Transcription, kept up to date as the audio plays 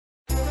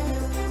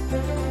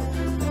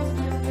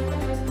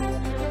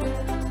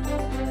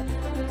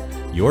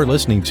You're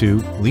listening to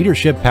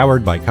Leadership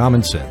Powered by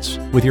Common Sense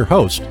with your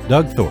host,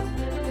 Doug Thorpe.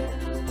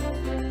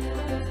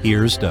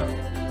 Here's Doug.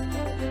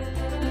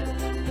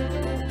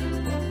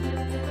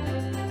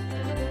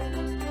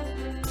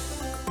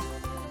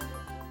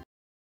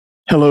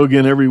 Hello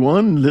again,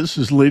 everyone. This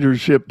is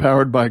Leadership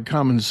Powered by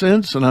Common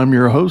Sense, and I'm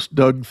your host,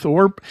 Doug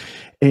Thorpe.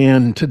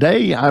 And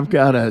today I've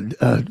got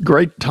a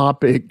great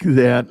topic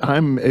that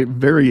I'm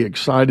very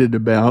excited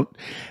about.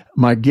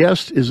 My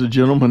guest is a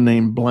gentleman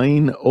named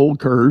Blaine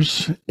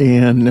Olkers.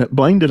 And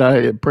Blaine, did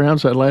I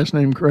pronounce that last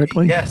name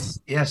correctly? Yes,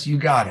 you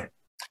got it.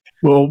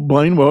 Well,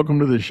 Blaine, welcome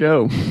to the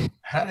show.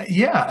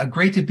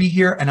 Great to be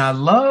here. And I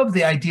love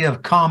the idea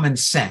of common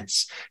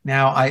sense.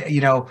 Now,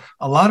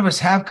 a lot of us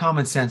have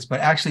common sense,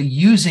 but actually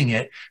using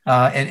it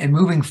and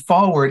moving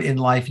forward in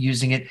life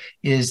using it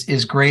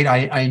is great.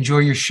 I enjoy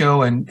your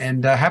show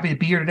and happy to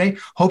be here today.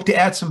 Hope to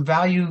add some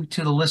value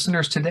to the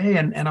listeners today.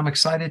 And I'm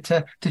excited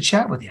to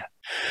chat with you.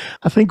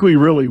 I think we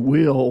really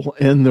will.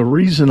 And the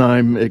reason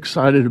I'm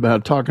excited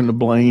about talking to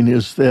Blaine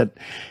is that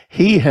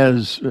he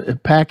has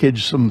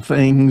packaged some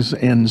things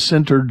and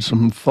centered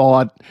some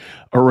thought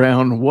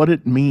around what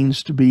it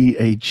means to be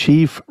a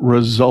chief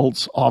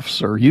results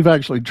officer. You've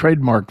actually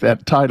trademarked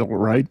that title,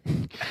 right?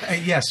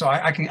 Yeah, so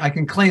I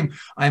can claim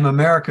I'm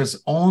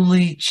America's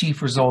only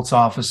chief results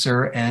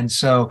officer. And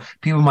so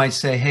people might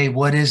say, hey,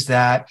 what is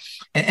that?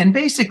 And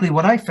basically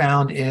what I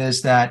found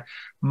is that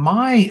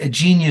my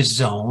genius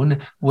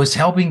zone was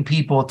helping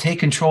people take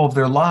control of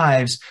their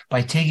lives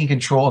by taking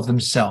control of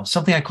themselves,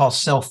 something I call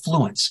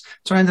self-fluence.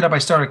 So I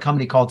started a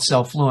company called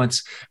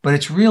Self-Fluence, but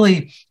it's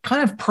really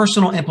kind of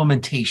personal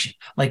implementation,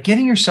 like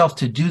getting yourself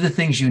to do the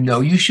things you know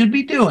you should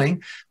be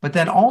doing, but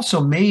then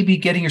also maybe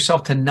getting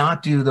yourself to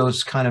not do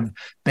those kind of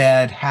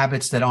bad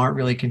habits that aren't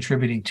really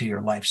contributing to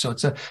your life. So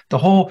it's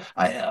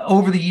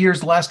over the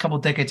years, the last couple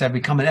of decades, I've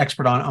become an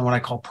expert on what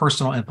I call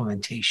personal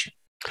implementation.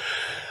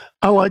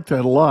 I like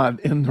that a lot.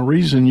 And the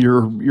reason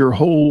your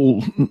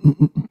whole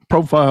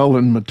profile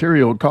and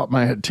material caught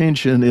my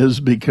attention is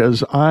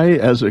because I,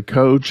 as a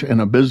coach and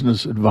a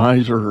business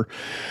advisor,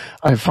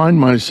 I find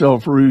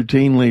myself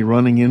routinely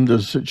running into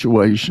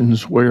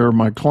situations where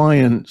my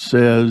client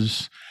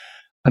says,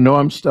 I know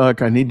I'm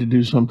stuck. I need to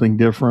do something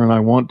different.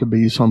 I want to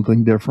be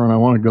something different. I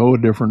want to go a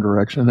different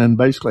direction. And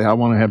basically, I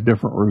want to have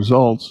different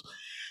results.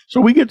 So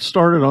we get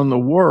started on the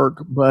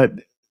work, but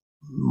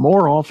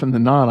more often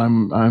than not,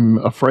 I'm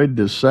afraid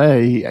to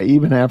say,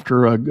 even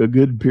after a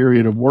good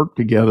period of work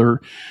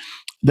together,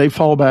 they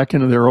fall back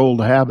into their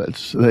old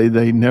habits.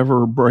 They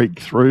never break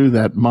through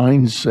that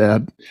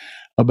mindset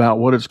about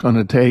what it's going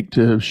to take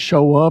to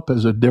show up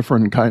as a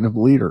different kind of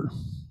leader.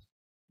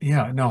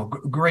 Yeah, no,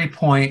 great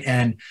point.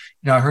 And,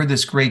 I heard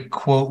this great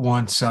quote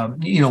once,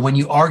 when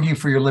you argue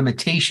for your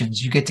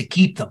limitations, you get to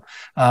keep them,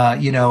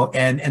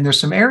 and there's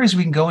some areas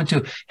we can go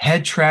into.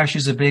 Head trash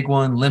is a big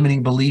one.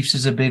 Limiting beliefs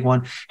is a big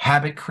one.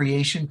 Habit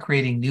creation,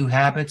 creating new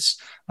habits.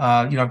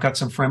 I've got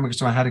some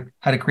frameworks around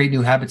how to create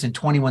new habits in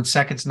 21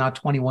 seconds, not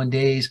 21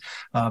 days.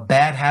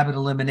 Bad habit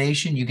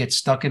elimination, you get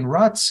stuck in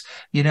ruts,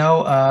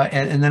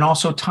 and then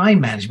also time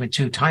management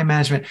too. Time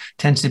management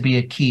tends to be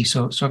a key.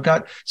 So I've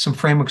got some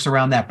frameworks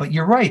around that. But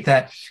you're right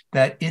that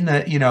in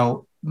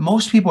the,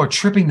 most people are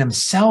tripping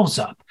themselves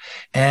up.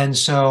 And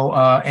so,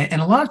 and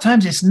a lot of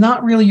times it's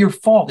not really your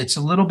fault. It's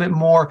a little bit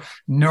more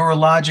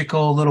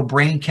neurological, a little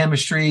brain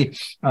chemistry,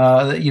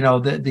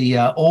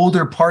 the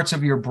older parts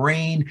of your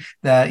brain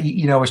that,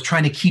 is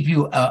trying to keep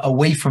you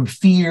away from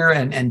fear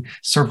and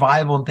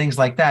survival and things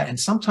like that. And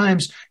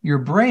sometimes your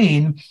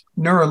brain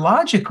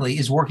neurologically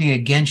is working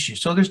against you.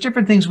 So there's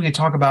different things we can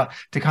talk about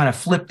to kind of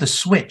flip the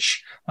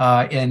switch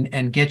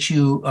and get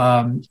you,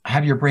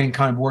 have your brain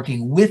kind of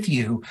working with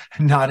you,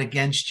 not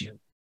against you.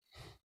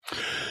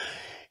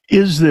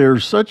 Is there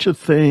such a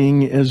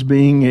thing as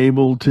being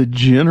able to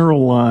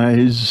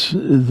generalize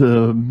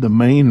the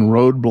main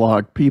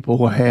roadblock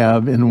people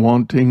have in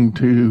wanting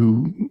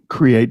to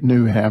create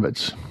new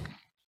habits?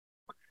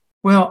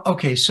 Well,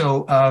 okay,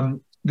 so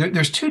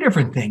there's two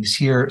different things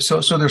here.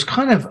 So there's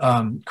kind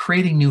of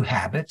creating new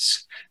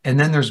habits, and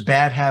then there's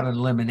bad habit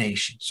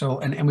elimination. So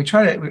and we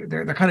try to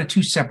they're kind of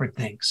two separate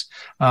things.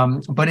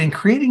 But in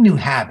creating new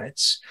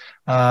habits,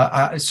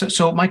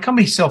 so my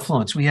company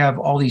Self-Fluence, we have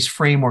all these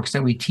frameworks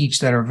that we teach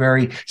that are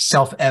very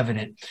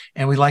self-evident,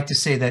 and we like to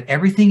say that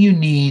everything you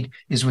need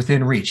is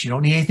within reach. You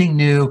don't need anything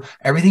new.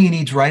 Everything you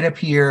need is right up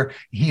here.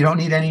 You don't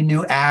need any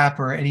new app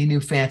or any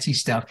new fancy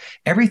stuff.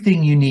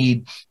 Everything you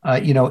need,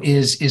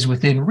 is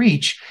within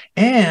reach,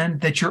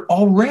 and that you're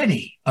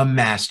already a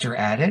master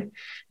at it.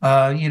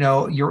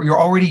 You're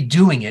already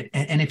doing it.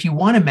 And if you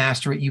want to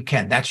master it, you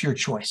can. That's your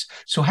choice.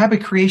 So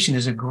habit creation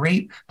is a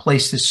great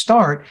place to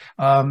start.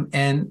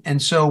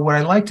 And so what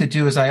I like to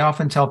do is I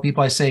often tell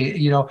people, I say,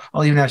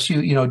 I'll even ask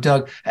you,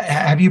 Doug,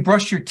 have you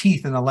brushed your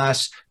teeth in the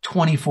last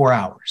 24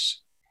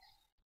 hours?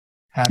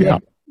 Have you?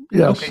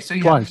 Yes. Okay. So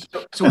twice.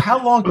 So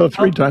how long? Well,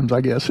 three times,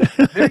 I guess.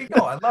 There you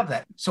go. I love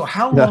that. So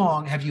how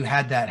long have you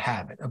had that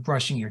habit of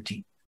brushing your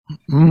teeth?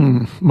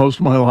 Most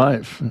of my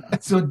life.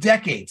 So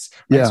decades.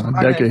 Right? Yeah, so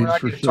decades we're not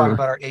for going to sure. talk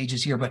about our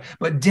ages here,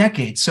 but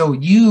decades. So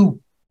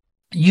you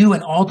you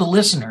and all the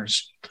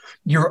listeners,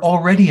 you're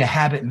already a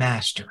habit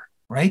master,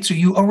 right? So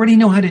you already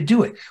know how to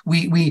do it.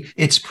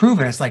 It's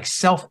proven. It's like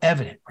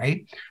self-evident,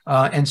 right?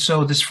 And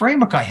so this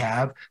framework I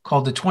have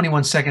called the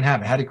 21-second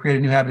habit, how to create a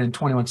new habit in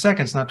 21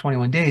 seconds, not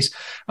 21 days.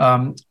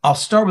 I'll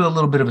start with a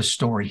little bit of a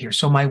story here.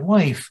 So my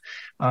wife,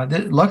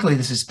 luckily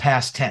this is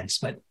past tense,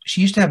 but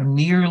she used to have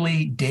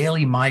nearly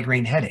daily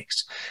migraine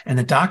headaches, and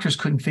the doctors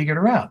couldn't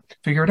figure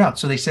it out.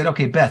 So they said,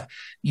 okay, Beth,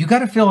 you got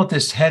to fill out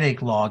this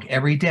headache log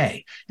every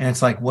day. And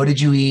it's like, what did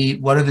you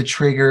eat? What are the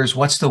triggers?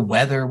 What's the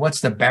weather?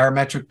 What's the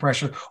barometric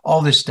pressure?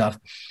 All this stuff.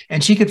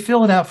 And she could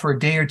fill it out for a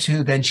day or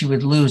two. Then she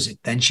would lose it.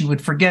 Then she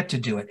would forget to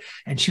do it.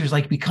 And she was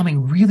like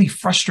becoming really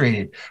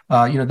frustrated.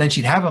 Then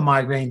she'd have a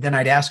migraine. Then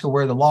I'd ask her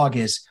where the log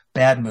is.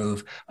 Bad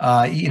move.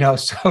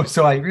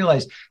 So I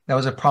realized that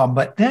was a problem.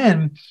 But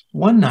then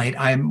one night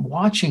I'm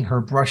watching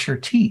her brush her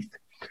teeth.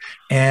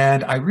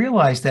 And I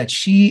realized that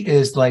she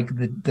is like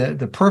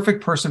the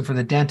perfect person for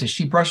the dentist.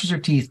 She brushes her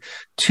teeth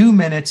 2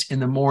 minutes in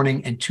the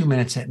morning and 2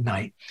 minutes at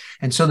night.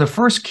 And so the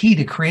first key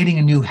to creating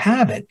a new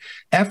habit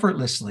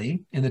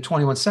effortlessly in the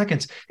 21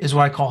 seconds is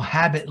what I call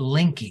habit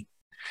linking.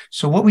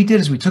 So what we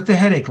did is we took the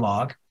headache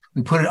log,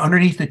 we put it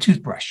underneath the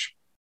toothbrush.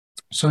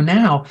 So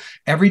now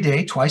every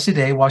day, twice a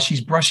day, while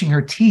she's brushing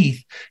her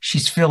teeth,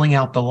 she's filling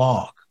out the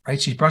log. Right?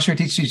 She's brushing her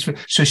teeth.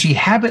 So she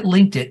habit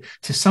linked it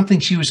to something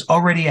she was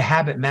already a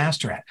habit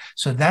master at.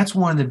 So that's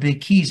one of the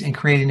big keys in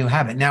creating a new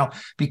habit. Now,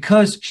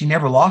 because she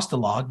never lost the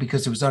log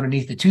because it was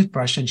underneath the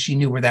toothbrush and she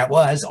knew where that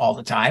was all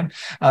the time.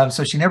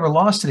 So she never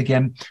lost it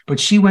again,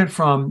 but she went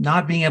from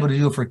not being able to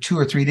do it for 2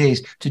 or 3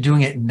 days to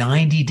doing it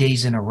 90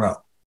 days in a row.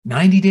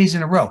 90 days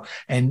in a row.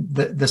 And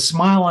the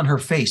smile on her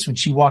face when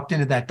she walked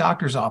into that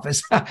doctor's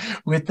office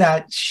with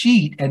that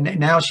sheet, and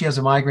now she has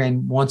a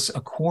migraine once a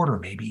quarter,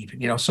 maybe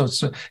even, so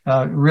it's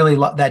really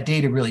that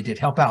data really did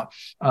help out.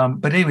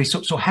 But anyway,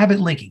 so habit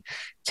linking,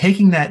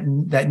 taking that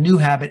new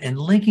habit and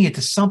linking it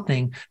to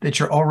something that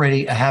you're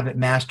already a habit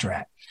master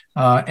at.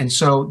 And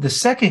so the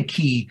second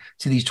key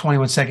to these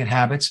 21-second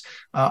habits,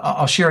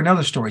 I'll share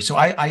another story. So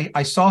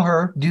I saw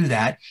her do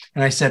that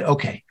and I said,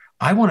 okay,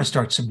 I want to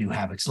start some new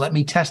habits. Let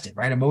me test it,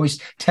 right? I'm always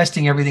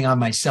testing everything on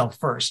myself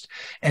first.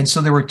 And so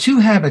there were 2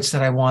 habits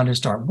that I wanted to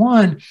start.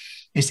 One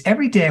is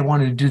every day I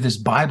wanted to do this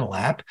Bible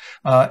app.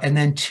 And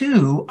then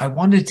 2, I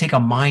wanted to take a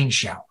mind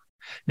shower.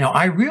 Now,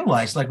 I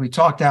realized, like we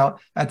talked out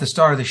at the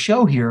start of the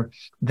show here,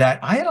 that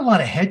I had a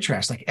lot of head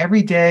trash. Like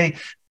every day,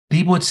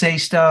 people would say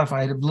stuff.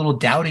 I had little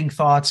doubting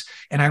thoughts.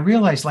 And I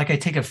realized, like I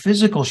take a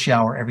physical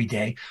shower every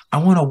day, I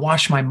want to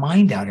wash my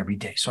mind out every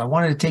day. So I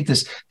wanted to take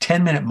this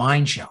 10-minute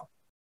mind shower.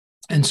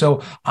 And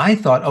so I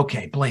thought,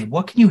 okay, Blaine,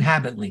 what can you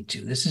habit link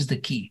to? This is the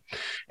key.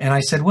 And I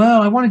said,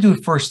 well, I want to do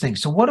it first thing.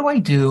 So what do I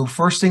do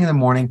first thing in the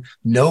morning?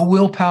 No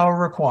willpower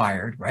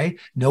required, right?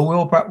 No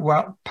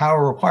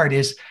willpower required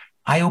is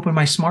I open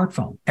my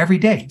smartphone every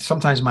day.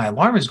 Sometimes my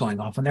alarm is going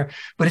off on there,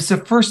 but it's the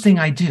first thing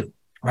I do,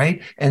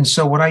 right? And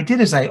so what I did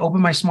is I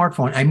opened my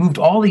smartphone. I moved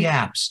all the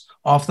apps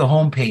off the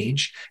home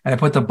page, and I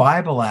put the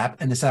Bible app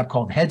and this app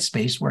called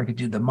Headspace where I could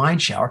do the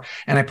mind shower.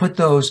 And I put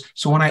those.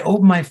 So when I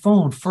open my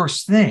phone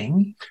first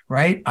thing,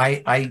 right,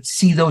 I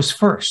see those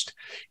first.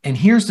 And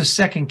here's the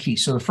second key.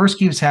 So the first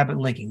key is habit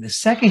linking. The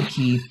second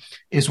key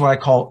is what I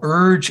call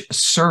urge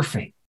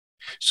surfing.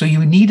 So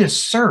you need to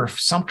surf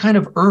some kind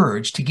of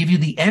urge to give you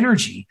the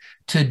energy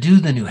to do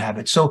the new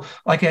habit. So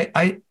like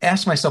I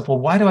asked myself, well,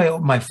 why do I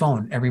open my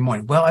phone every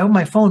morning? Well, I open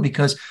my phone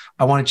because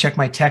I want to check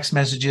my text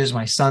messages.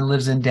 My son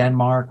lives in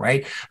Denmark,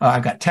 right?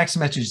 I've got text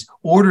messages,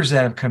 orders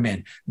that have come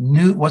in,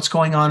 what's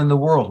going on in the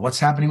world, what's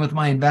happening with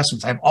my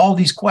investments. I have all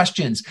these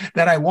questions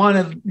that I want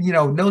to,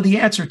 know the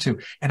answer to.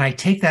 And I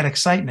take that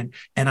excitement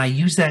and I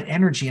use that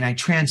energy and I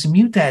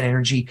transmute that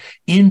energy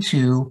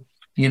into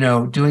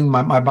doing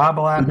my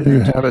Bible app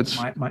and habits,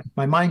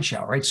 my mind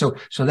shower, right? So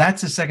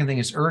that's the second thing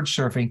is urge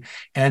surfing.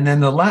 And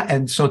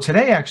then so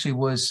today actually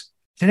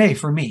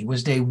for me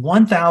was day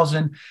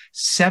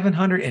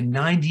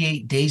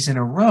 1,798 days in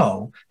a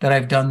row that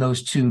I've done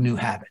those 2 new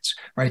habits,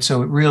 right?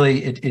 So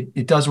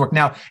it does work.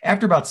 Now,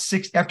 after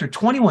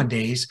 21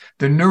 days,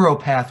 the neural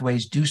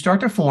pathways do start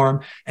to form.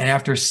 And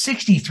after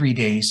 63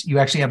 days, you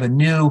actually have a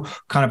new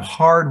kind of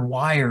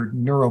hardwired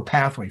neural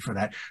pathway for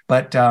that.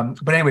 But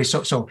anyway,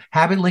 so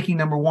habit linking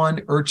number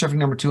 1, urge surfing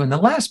number 2. And the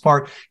last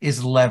part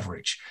is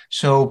leverage.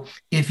 So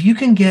if you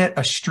can get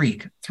a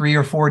streak 3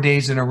 or 4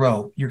 days in a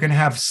row, you're going to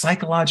have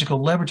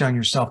psychological leverage on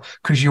yourself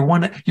because you're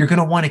going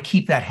to want to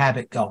keep that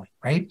habit going,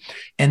 right?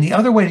 And the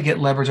other way to get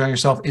leverage on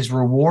yourself is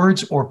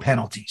rewards or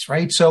penalties,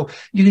 right? So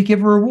you can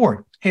give a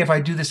reward. Hey, if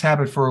I do this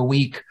habit for a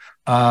week,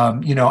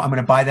 I'm going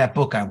to buy that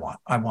book I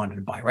wanted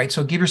to buy, right?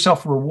 So give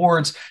yourself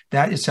rewards.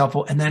 That is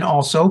helpful. And then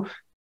also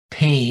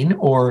pain,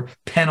 or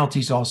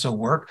penalties also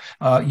work.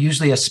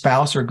 Usually a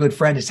spouse or a good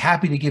friend is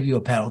happy to give you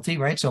a penalty,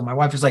 right? So my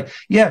wife is like,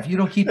 yeah, if you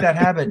don't keep that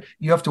habit,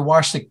 you have to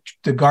wash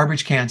the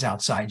garbage cans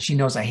outside. She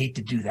knows I hate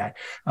to do that.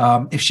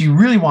 If she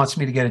really wants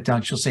me to get it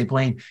done, she'll say,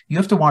 Blaine, you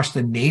have to wash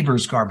the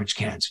neighbor's garbage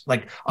cans,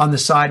 like on the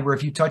side where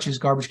if you touch his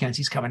garbage cans,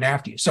 he's coming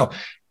after you. So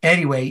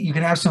anyway, you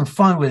can have some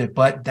fun with it,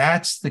 but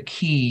that's the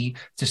key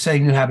to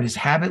setting a new habit, is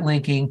habit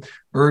linking,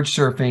 urge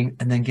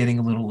surfing, and then getting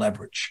a little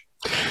leverage.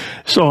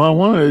 So I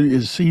want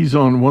to seize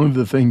on one of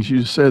the things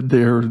you said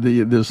there,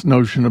 this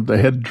notion of the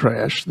head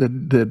trash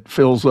that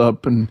fills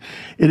up, and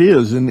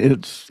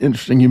it's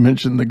interesting. You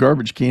mentioned the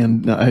garbage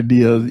can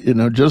idea.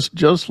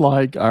 Just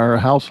like our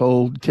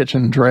household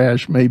kitchen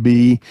trash may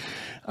be,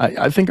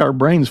 I think our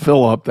brains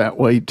fill up that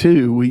way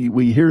too.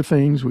 We hear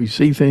things, we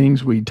see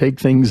things, we take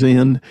things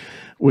in.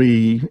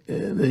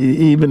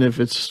 Even if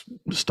it's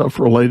stuff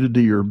related to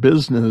your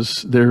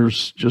business,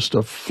 there's just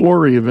a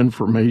flurry of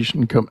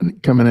information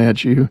coming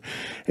at you,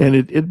 and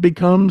it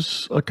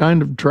becomes a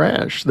kind of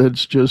trash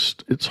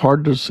it's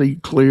hard to see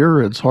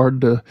clear. It's hard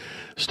to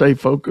stay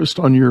focused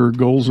on your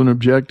goals and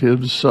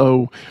objectives.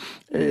 So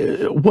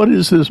what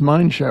is this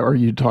mind shower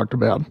you talked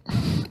about?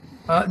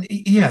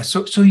 Yeah.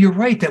 So you're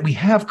right that we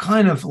have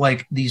kind of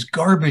like these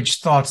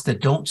garbage thoughts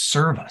that don't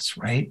serve us,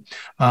 right?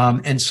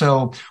 And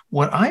so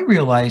what I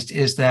realized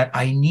is that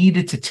I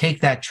needed to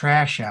take that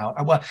trash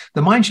out. Well,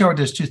 the mind shower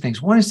does two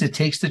things. One is it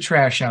takes the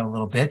trash out a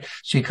little bit,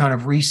 so you kind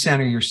of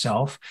recenter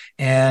yourself,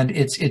 and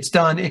it's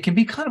done. It can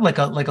be kind of like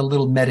a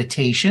little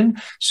meditation.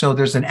 So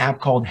there's an app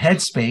called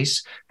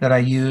Headspace that I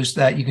use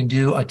that you can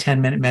do a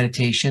 10-minute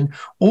meditation,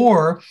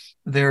 or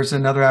there's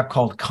another app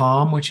called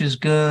Calm, which is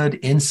good.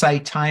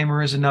 Insight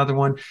Timer is another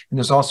one. And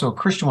there's also a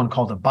Christian one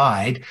called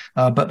Abide.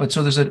 But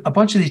so there's a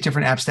bunch of these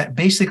different apps that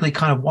basically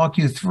kind of walk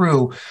you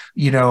through,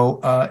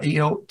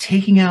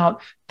 taking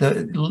out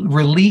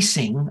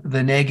releasing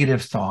the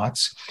negative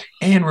thoughts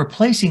and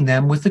replacing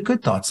them with the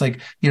good thoughts,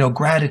 like,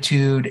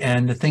 gratitude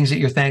and the things that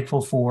you're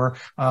thankful for,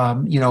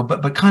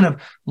 but kind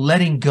of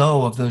letting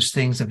go of those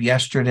things of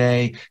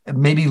yesterday,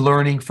 maybe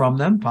learning from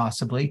them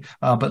possibly,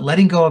 but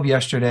letting go of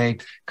yesterday,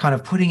 kind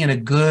of putting in a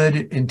good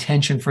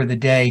intention for the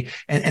day.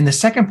 And the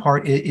second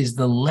part is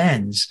the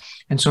lens.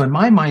 And so in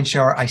my mind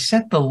shower, I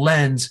set the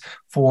lens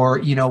for,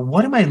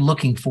 what am I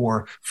looking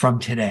for from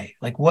today?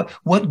 Like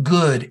what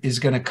good is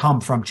going to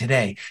come from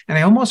today? And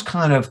I almost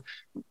kind of,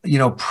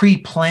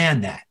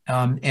 pre-plan that.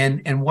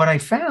 And what I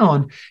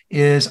found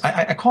is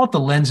I call it the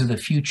lens of the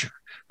future,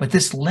 but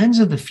this lens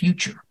of the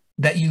future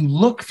that you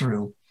look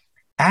through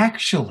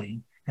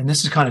actually, and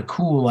this is kind of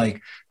cool,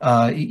 like,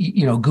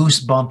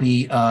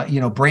 goosebumpy,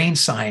 brain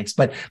science,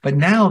 but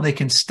now they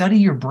can study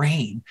your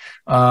brain,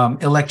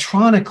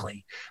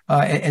 electronically,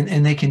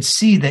 and they can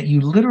see that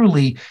you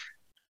literally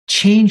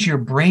change your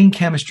brain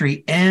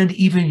chemistry and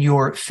even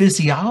your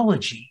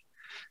physiology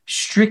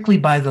strictly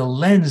by the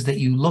lens that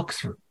you look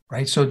through,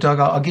 right? So Doug,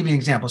 I'll give you an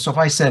example. So if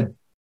I said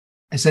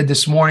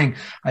this morning,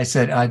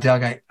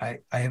 Doug, I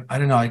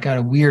don't know, I got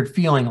a weird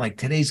feeling like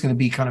today's going to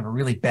be kind of a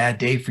really bad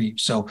day for you.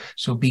 So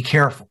be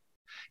careful.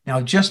 Now,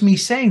 just me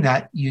saying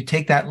that, you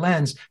take that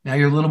lens, now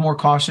you're a little more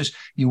cautious.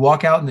 You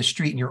walk out in the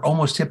street and you're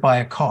almost hit by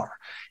a car.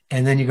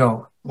 And then you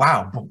go,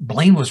 wow,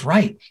 Blaine was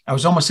right. I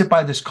was almost hit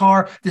by this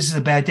car. This is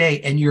a bad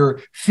day. And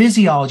your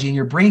physiology and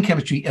your brain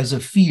chemistry is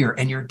of fear,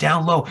 and you're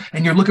down low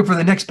and you're looking for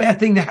the next bad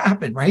thing to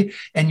happen, right?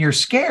 And you're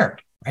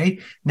scared,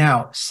 right?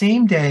 Now,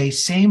 same day,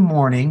 same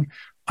morning,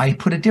 I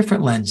put a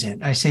different lens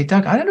in. I say,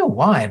 Doug, I don't know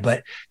why,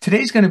 but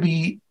today's going to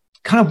be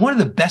kind of one of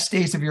the best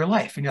days of your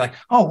life. And you're like,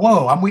 oh,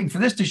 whoa, I'm waiting for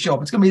this to show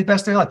up. It's going to be the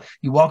best day of your life.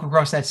 You walk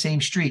across that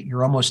same street,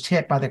 you're almost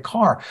hit by the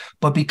car.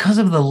 But because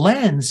of the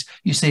lens,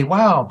 you say,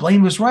 wow,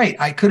 Blaine was right.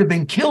 I could have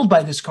been killed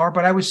by this car,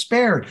 but I was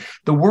spared.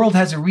 The world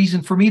has a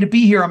reason for me to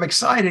be here. I'm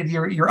excited.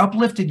 You're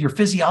uplifted. Your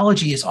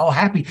physiology is all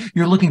happy.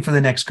 You're looking for the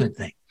next good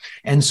thing.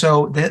 And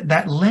so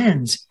that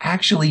lens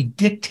actually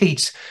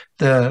dictates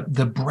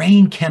the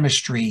brain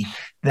chemistry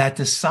that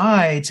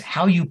decides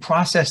how you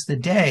process the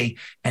day.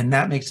 And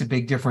that makes a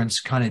big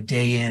difference kind of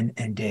day in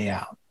and day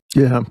out.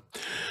 Yeah.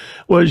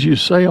 Well, as you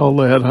say all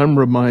that, I'm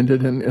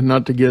reminded, and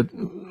not to get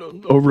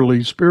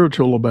overly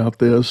spiritual about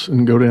this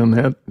and go down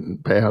that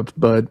path,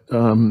 but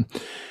I'm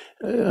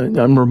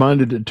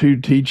reminded of two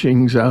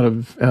teachings out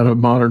of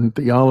modern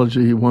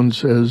theology. One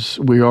says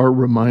we are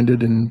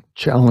reminded and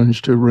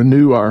challenged to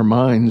renew our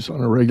minds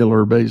on a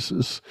regular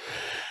basis.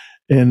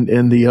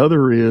 And the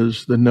other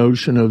is the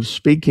notion of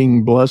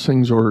speaking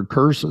blessings or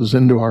curses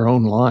into our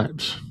own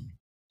lives.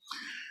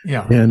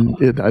 Yeah.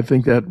 And I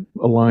think that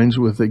aligns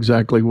with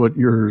exactly what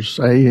you're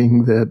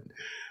saying, that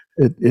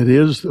it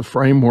is the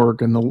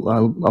framework, and I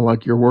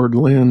like your word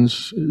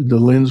lens, the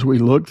lens we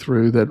look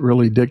through that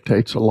really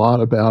dictates a lot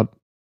about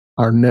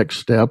our next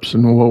steps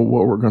and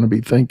what we're going to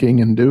be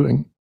thinking and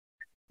doing.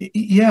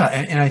 Yeah.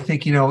 And I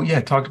think,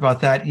 talked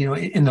about that,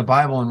 in the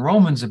Bible in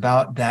Romans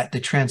about that, the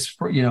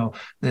transfer,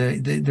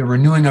 the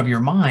renewing of your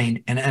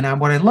mind. And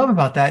what I love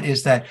about that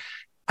is that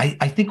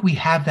I think we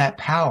have that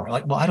power.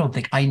 Like, well, I don't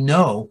think, I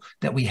know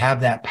that we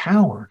have that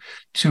power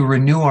to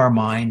renew our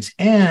minds,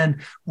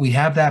 and we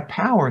have that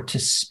power to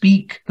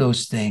speak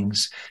those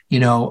things,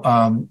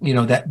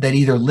 that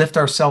either lift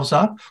ourselves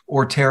up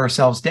or tear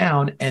ourselves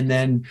down. And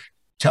then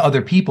to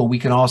other people, we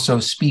can also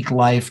speak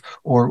life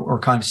or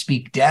kind of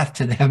speak death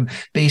to them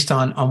based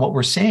on what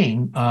we're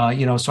saying.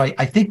 So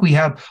I think we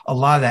have a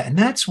lot of that. And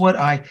that's what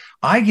I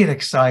get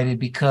excited,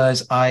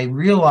 because I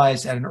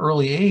realized at an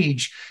early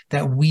age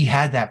that we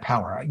had that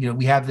power.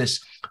 We have this,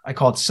 I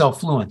call it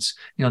self-fluence,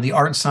 the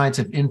art and science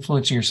of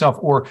influencing yourself,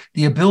 or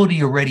the ability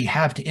you already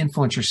have to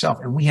influence yourself.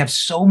 And we have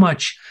so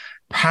much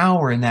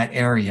power in that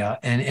area.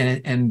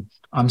 And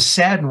I'm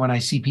saddened when I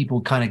see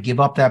people kind of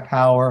give up that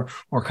power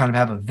or kind of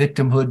have a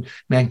victimhood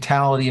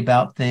mentality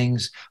about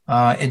things.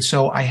 And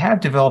so I have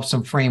developed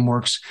some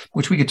frameworks,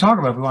 which we could talk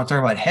about. If we want to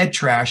talk about head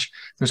trash,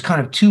 there's kind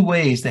of two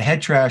ways. The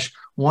head trash,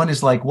 one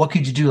is like, what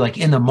could you do like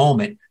in the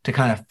moment to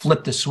kind of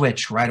flip the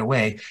switch right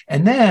away?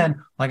 And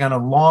then like on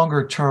a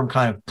longer term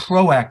kind of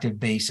proactive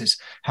basis,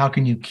 how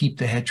can you keep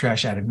the head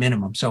trash at a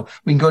minimum? So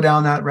we can go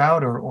down that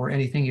route or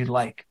anything you'd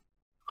like.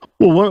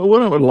 Well,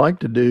 what I would like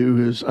to do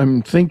is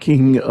I'm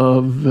thinking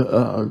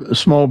of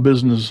small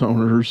business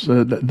owners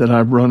that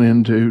I've run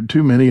into,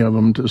 too many of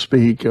them to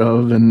speak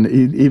of, and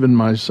even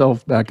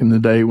myself back in the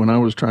day when I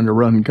was trying to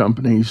run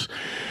companies.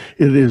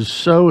 It is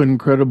so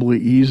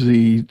incredibly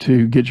easy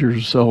to get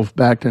yourself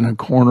backed in a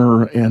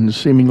corner and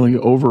seemingly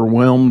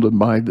overwhelmed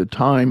by the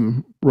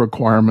time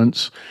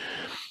requirements.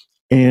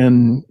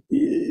 And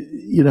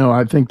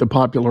I think the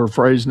popular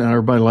phrase now,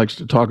 everybody likes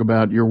to talk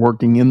about, you're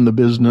working in the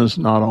business,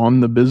 not on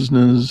the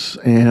business.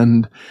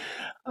 And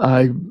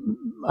I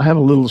have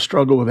a little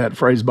struggle with that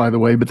phrase, by the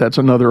way, but that's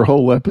another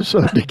whole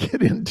episode to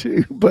get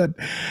into. But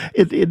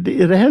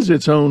it has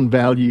its own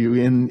value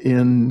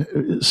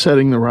in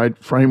setting the right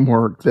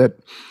framework, that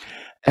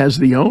as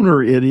the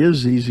owner, it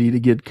is easy to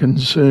get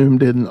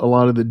consumed in a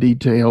lot of the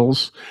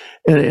details.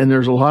 And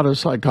there's a lot of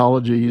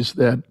psychologies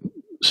that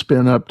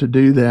spin up to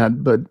do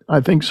that. But I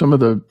think some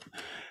of the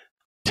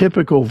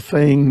typical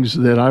things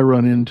that I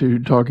run into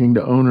talking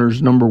to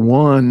owners, number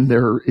one,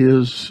 there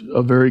is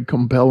a very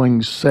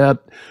compelling set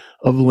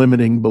of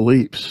limiting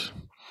beliefs.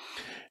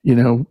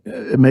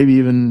 Maybe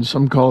even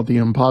some call it the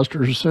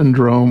imposter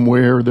syndrome,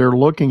 where they're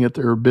looking at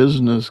their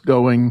business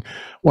going,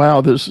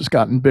 wow, this has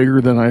gotten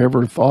bigger than I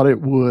ever thought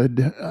it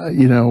would.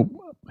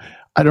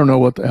 I don't know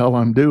what the hell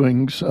I'm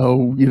doing.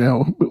 So,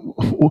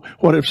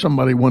 what if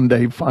somebody one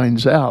day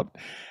finds out?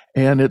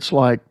 And it's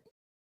like,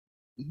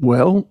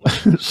 well,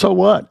 so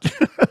what?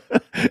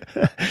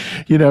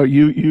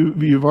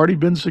 You've already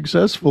been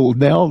successful.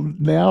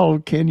 Now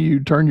can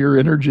you turn your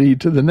energy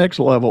to the next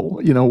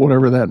level,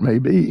 whatever that may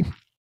be.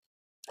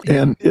 Yeah.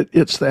 And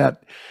it's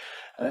that,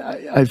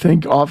 I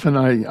think often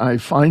I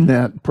find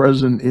that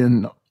present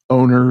in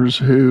owners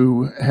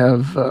who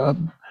have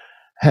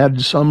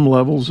had some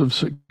levels of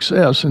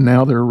success, and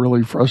now they're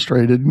really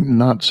frustrated,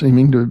 not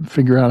seeming to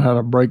figure out how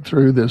to break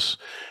through this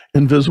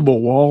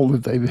invisible wall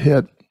that they've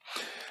hit.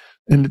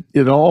 And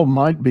it all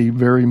might be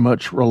very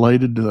much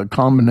related to the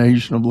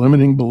combination of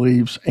limiting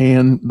beliefs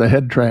and the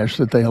head trash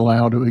that they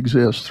allow to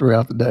exist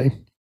throughout the day.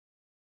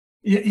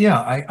 Yeah,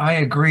 I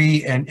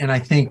agree. And I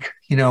think,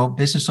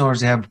 business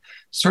owners have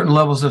certain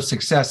levels of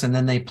success and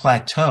then they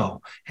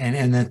plateau.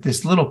 And that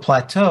this little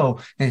plateau,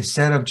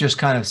 instead of just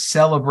kind of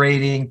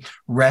celebrating,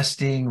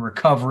 resting,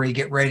 recovery,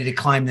 get ready to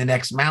climb the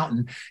next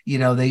mountain,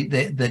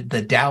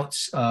 the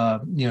doubts,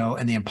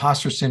 and the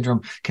imposter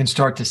syndrome can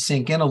start to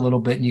sink in a little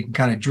bit, and you can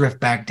kind of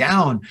drift back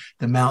down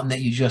the mountain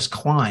that you just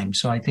climbed.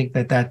 So I think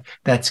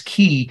that's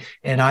key.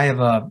 And I have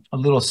a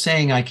little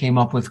saying I came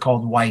up with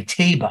called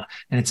YTABA,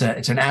 and it's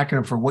an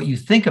acronym for what you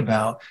think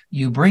about,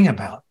 you bring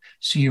about.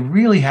 So you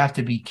really have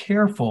to be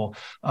careful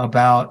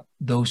about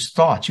those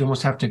thoughts. You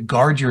almost have to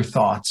guard your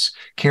thoughts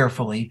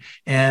carefully.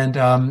 And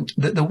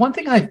the one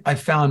thing I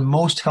found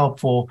most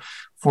helpful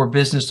for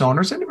business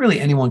owners, and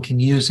really anyone can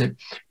use it,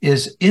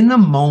 is in the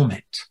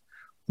moment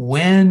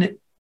when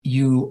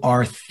you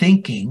are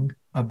thinking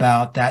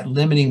about that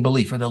limiting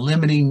belief, or the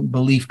limiting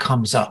belief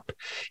comes up.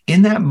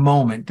 In that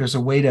moment, there's a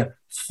way to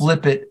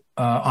flip it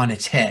on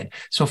its head.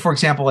 So for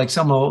example, like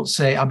someone will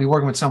say, I'll be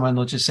working with someone and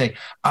they'll just say,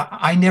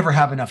 I never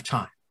have enough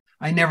time.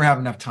 I never have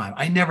enough time.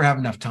 I never have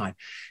enough time.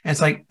 And it's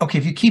like, okay,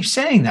 if you keep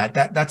saying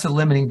that's a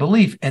limiting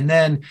belief. And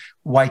then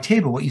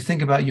YTABA, what you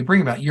think about, you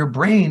bring about, your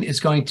brain is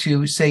going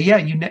to say, yeah,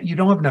 you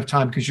don't have enough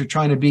time because you're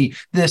trying to be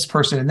this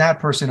person and that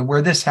person and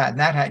wear this hat and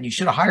that hat. And you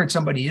should have hired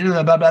somebody,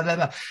 blah, blah, blah,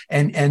 blah.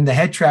 And the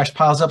head trash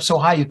piles up so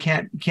high, you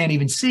can't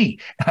even see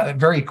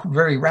very,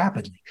 very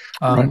rapidly.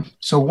 Right.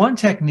 So one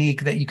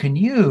technique that you can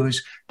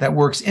use that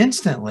works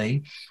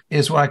instantly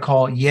is what I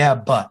call, yeah,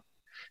 but.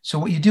 So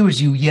what you do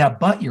is you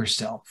but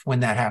yourself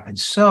when that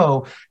happens.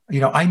 So,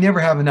 I never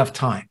have enough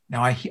time.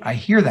 Now I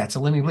hear that's a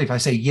limiting belief. I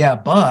say, yeah,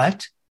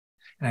 but,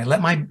 and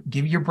I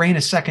give your brain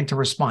a second to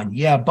respond.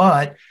 Yeah,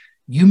 but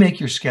you make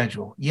your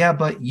schedule. Yeah,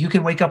 but you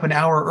can wake up an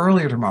hour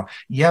earlier tomorrow.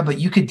 Yeah, but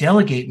you could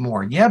delegate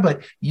more. Yeah,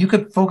 but you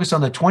could focus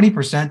on the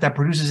 20% that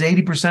produces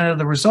 80% of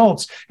the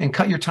results and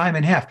cut your time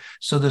in half.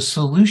 So the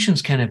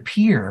solutions can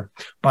appear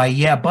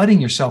by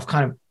butting yourself,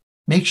 kind of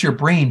makes your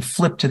brain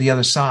flip to the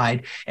other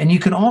side. And you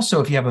can also,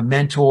 if you have a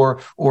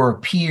mentor or a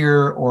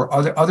peer or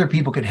other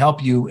people can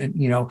help you, and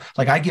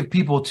like I give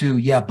people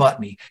to but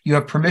me. You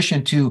have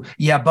permission to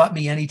but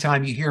me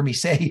anytime you hear me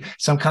say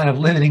some kind of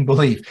limiting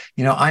belief.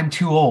 I'm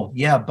too old.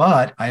 Yeah,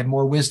 but I have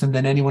more wisdom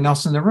than anyone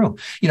else in the room.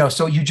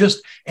 So you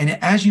just, and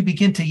as you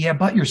begin to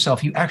but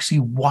yourself, you actually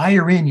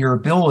wire in your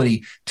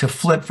ability to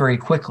flip very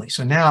quickly.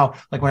 So now,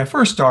 like when I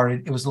first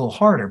started, it was a little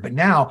harder, but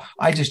now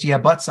I just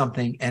but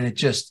something, and I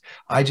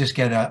just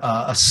get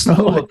a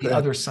slew of the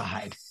other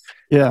side.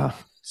 Yeah.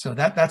 So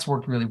that's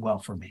worked really well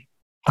for me.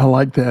 I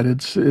like that.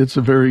 It's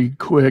a very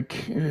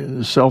quick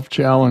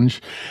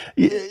self-challenge.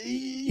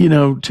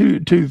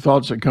 Two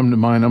thoughts that come to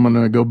mind. I'm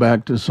going to go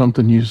back to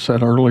something you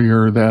said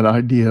earlier, that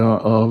idea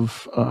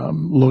of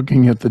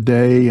looking at the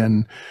day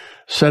and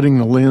setting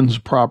the lens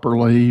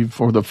properly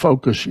for the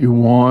focus you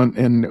want.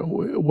 And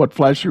what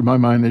flashed through my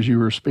mind as you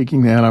were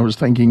speaking that, I was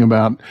thinking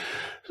about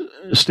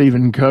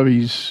Stephen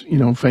Covey's,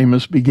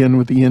 famous begin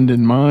with the end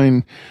in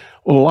mind.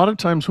 Well, a lot of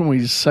times when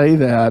we say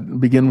that,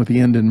 begin with the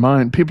end in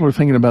mind, people are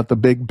thinking about the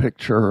big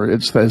picture.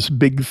 It's this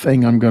big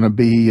thing I'm going to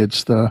be.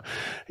 It's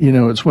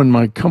it's when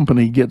my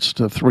company gets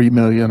to 3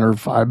 million or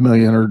 5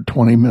 million or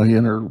 20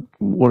 million or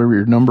whatever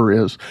your number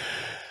is.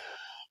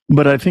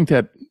 But I think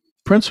that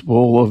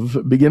principle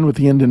of begin with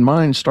the end in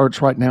mind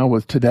starts right now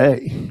with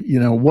today.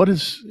 What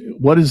is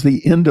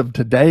the end of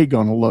today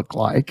going to look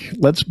like?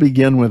 Let's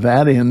begin with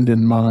that end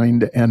in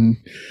mind. And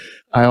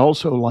I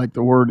also like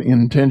the word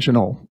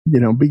intentional.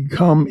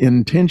 Become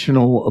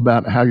intentional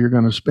about how you're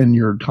going to spend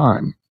your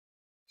time.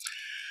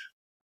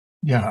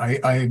 Yeah,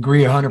 I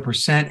agree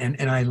 100%.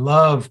 And I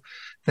love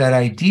that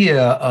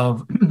idea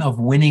of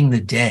winning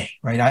the day,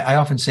 right? I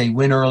often say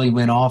win early,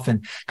 win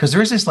often, because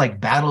there's this like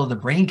battle of the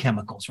brain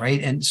chemicals,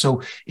 right? And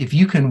so if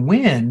you can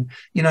win,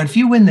 if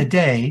you win the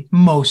day,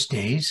 most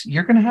days,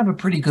 you're going to have a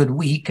pretty good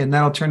week, and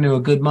that'll turn to a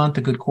good month,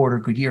 a good quarter,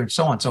 a good year, and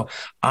so on. So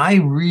I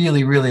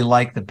really, really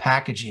like the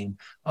packaging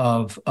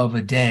of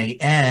a day.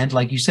 And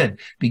like you said,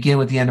 begin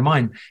with the end in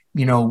mind.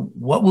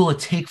 What will it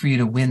take for you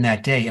to win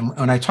that day? And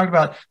when I talk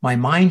about my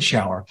mind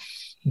shower,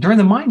 during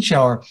the mind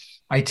shower,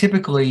 I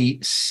typically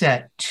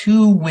set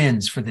 2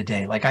 wins for the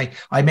day. Like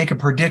I make a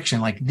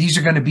prediction, like these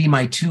are going to be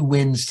my 2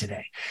 wins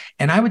today.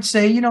 And I would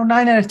say, 9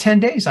 out of 10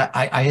 days,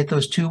 I hit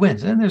those 2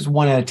 wins. And there's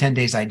 1 out of 10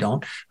 days I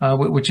don't,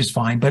 which is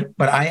fine. But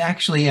I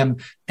actually am,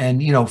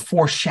 and,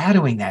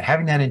 foreshadowing that,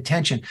 having that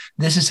intention,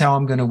 this is how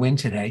I'm going to win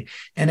today.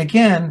 And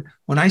again,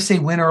 when I say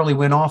win early,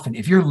 win often,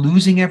 if you're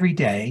losing every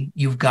day,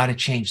 you've got to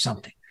change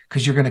something.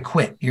 Because you're going to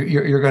quit,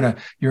 you're going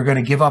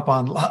to give up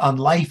on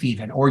life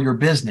even, or your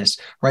business,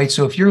 right?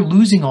 So if you're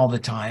losing all the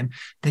time,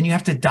 then you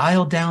have to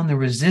dial down the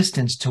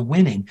resistance to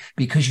winning,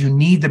 because you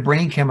need the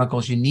brain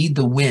chemicals, you need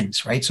the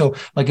wins, right? So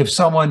like if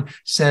someone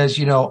says,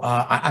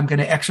 I'm going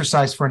to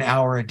exercise for an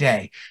hour a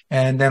day,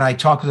 and then I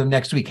talk with them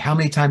next week, how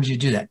many times do you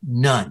do that?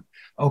 None.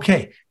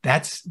 Okay,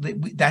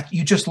 that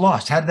you just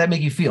lost. How did that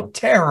make you feel?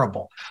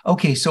 Terrible.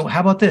 Okay, so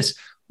how about this?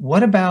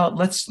 What about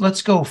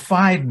let's go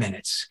 5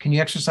 minutes? Can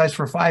you exercise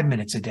for 5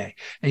 minutes a day?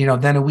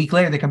 And then a week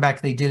later they come back,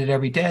 they did it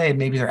every day, and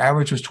maybe their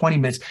average was 20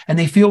 minutes, and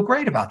they feel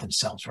great about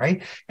themselves,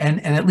 right? And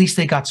at least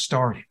they got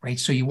started, right?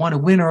 So you want to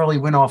win early,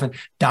 win often,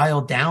 dial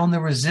down the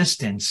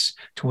resistance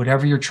to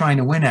whatever you're trying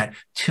to win at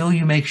till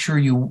you make sure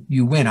you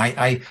win.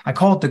 I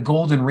call it the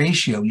golden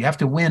ratio. You have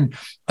to win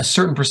a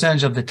certain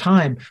percentage of the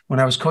time. When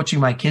I was coaching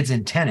my kids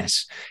in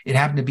tennis, it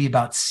happened to be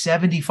about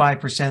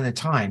 75% of the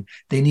time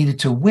they needed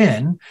to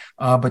win,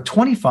 but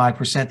 25%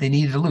 they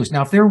needed to lose.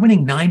 Now, if they were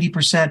winning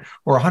 90%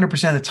 or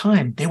 100% of the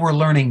time, they were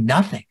learning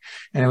nothing.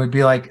 And it would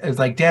be like,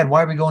 Dad,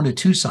 why are we going to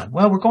Tucson?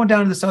 Well, we're going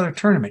down to this other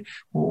tournament.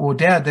 Well,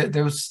 Dad,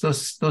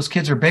 those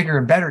kids are bigger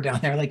and better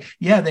down there. Like,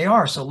 yeah, they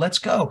are. So let's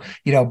go.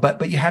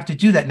 But you have to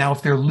do that. Now,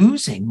 if they're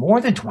losing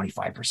more than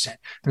 25%,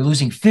 they're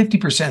losing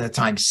 50% of the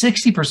time,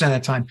 60% of the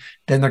time,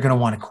 then they're going to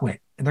want to quit.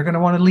 And they're going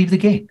to want to leave the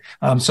game.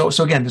 So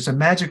again, there's a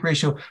magic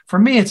ratio. For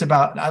me,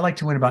 I like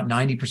to win about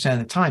 90% of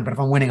the time. But if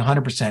I'm winning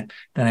 100%,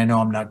 then I know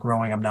I'm not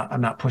growing. I'm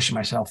not pushing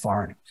myself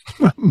far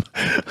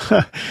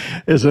enough.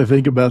 As I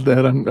think about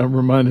that, I'm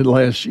reminded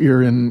last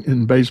year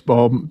in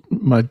baseball,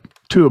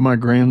 2 of my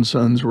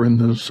grandsons were in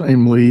the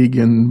same league,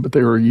 but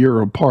they were a year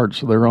apart,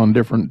 so they're on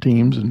different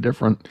teams and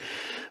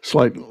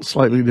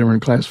slightly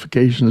different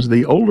classifications.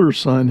 The older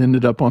son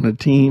ended up on a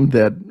team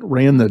that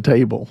ran the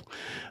table.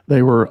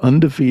 They were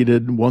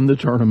undefeated, won the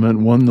tournament,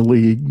 won the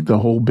league, the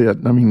whole bit.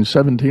 I mean,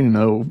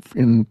 17-0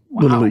 in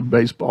Little League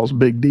baseball is a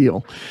big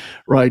deal,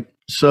 right?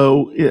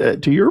 So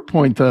to your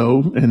point,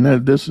 though,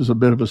 and this is a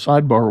bit of a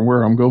sidebar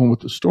where I'm going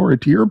with the story,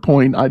 to your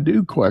point, I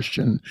do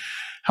question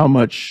how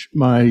much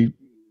my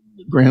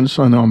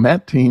grandson on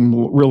that team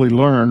really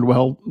learned.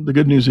 Well, the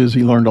good news is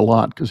he learned a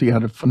lot because he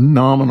had a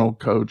phenomenal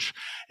coach,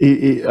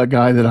 a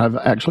guy that I've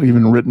actually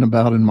even written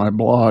about in my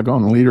blog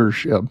on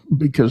leadership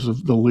because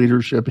of the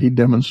leadership he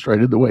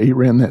demonstrated, the way he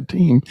ran that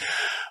team.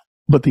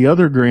 But the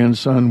other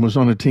grandson was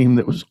on a team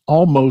that was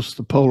almost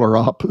the polar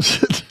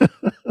opposite.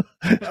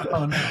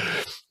 Oh, no.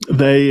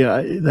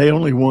 They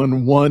only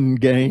won one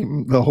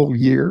game the whole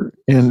year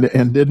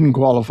and didn't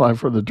qualify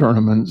for the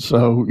tournament.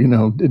 So,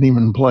 didn't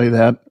even play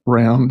that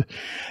round.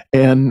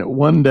 And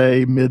one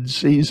day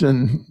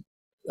mid-season,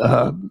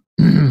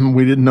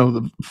 we didn't know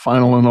the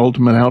final and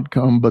ultimate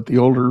outcome, but the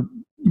older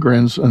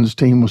grandson's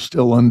team was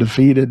still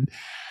undefeated.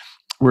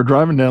 We're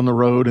driving down the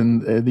road,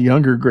 and the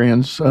younger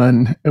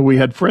grandson, we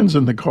had friends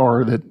in the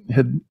car that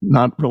had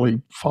not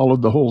really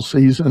followed the whole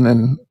season,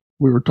 and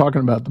we were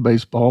talking about the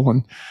baseball,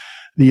 and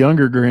the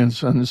younger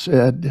grandson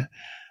said,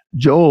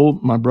 Joel,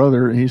 my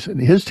brother, he said,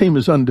 his team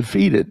is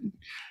undefeated.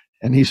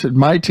 And he said,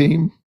 my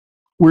team,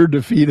 we're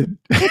defeated.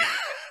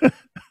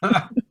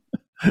 Right.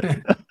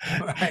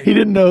 He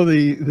didn't know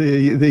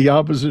the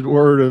opposite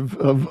word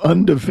of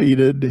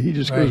undefeated. He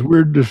just goes,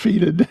 we're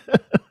defeated.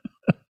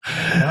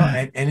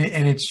 And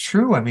it's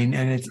true. I mean,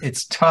 and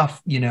it's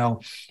tough,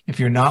 if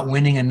you're not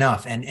winning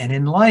enough. And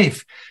in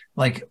life,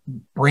 like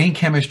brain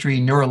chemistry,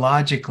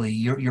 neurologically,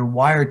 you're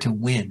wired to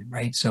win,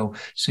 right? So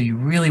you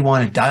really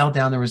want to dial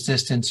down the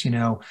resistance.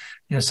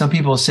 Some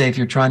people say if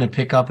you're trying to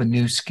pick up a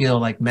new skill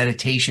like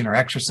meditation or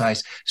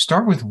exercise,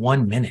 start with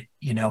 1 minute.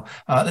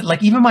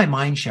 Like even my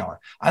mind shower.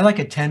 I like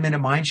a 10-minute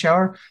mind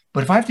shower,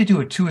 but if I have to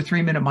do a 2 or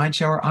 3 minute mind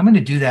shower, I'm going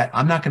to do that.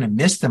 I'm not going to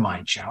miss the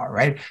mind shower,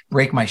 right?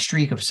 Break my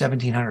streak of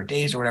 1,700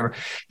 days or whatever.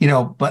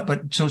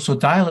 But so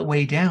dial it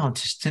way down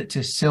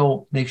to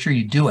still make sure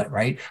you do it,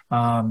 right?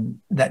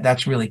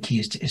 That's really key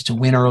is to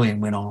win early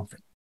and win often.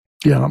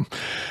 Yeah.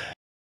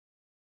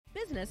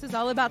 Business is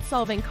all about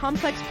solving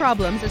complex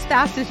problems as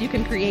fast as you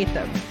can create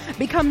them.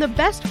 Become the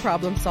best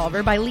problem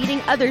solver by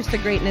leading others to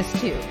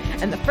greatness too.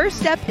 And the first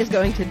step is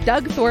going to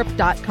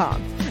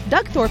DougThorpe.com.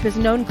 Doug Thorpe is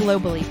known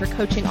globally for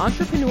coaching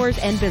entrepreneurs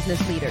and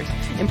business leaders,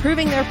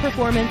 improving their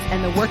performance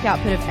and the work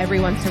output of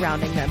everyone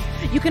surrounding them.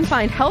 You can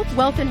find health,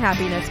 wealth, and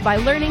happiness by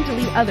learning to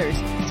lead others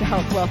to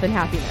health, wealth, and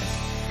happiness.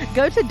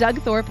 Go to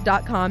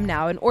DougThorpe.com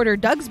now and order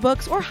Doug's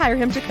books or hire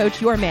him to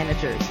coach your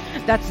managers.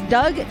 That's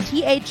Doug,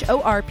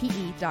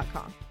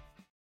 THORPE.com.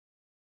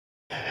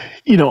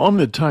 On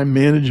the time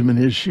management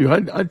issue,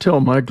 I tell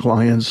my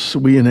clients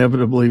we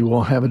inevitably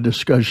will have a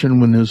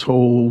discussion when this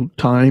whole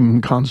time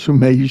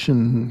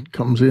consummation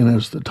comes in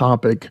as the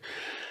topic.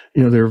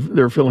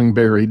 They're feeling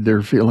buried,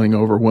 they're feeling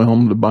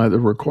overwhelmed by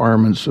the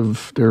requirements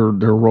of their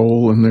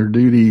role and their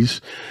duties.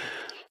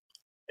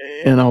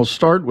 And I'll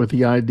start with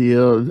the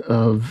idea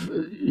of,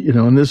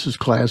 and this is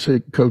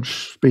classic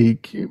coach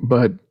speak,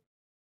 but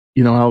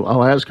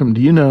I'll ask them,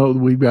 do you know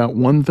we've got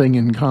one thing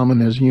in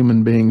common as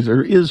human beings?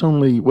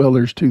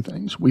 There's two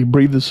things. We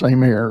breathe the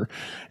same air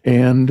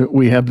and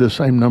we have the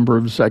same number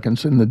of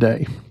seconds in the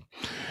day.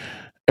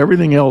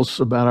 Everything else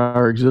about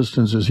our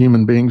existence as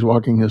human beings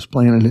walking this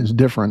planet is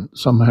different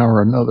somehow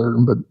or another,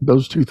 but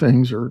those two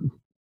things are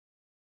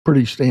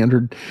pretty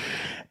standard.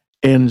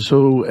 And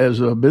so as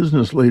a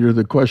business leader,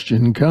 the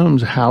question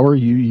comes, how are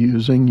you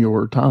using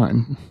your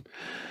time?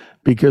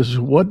 Because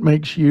what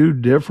makes you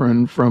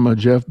different from a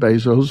Jeff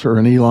Bezos or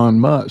an Elon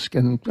Musk?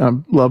 And I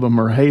love them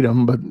or hate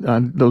them, but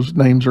those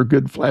names are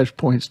good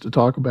flashpoints to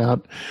talk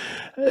about.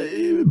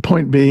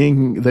 Point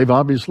being, they've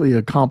obviously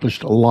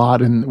accomplished a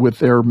lot with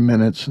their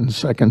minutes and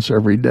seconds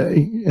every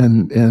day.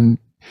 And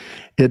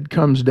it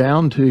comes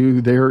down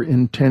to their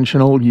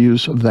intentional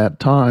use of that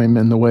time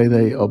and the way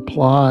they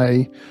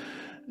apply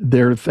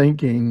their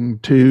thinking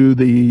to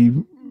the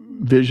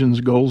visions,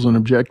 goals, and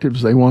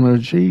objectives they want to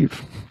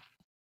achieve.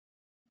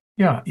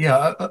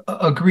 Yeah,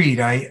 agreed.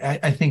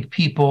 I think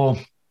people,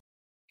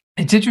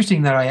 it's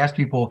interesting that I ask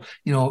people,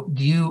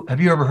 have you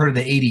ever heard of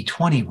the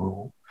 80-20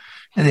 rule?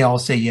 And they all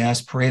say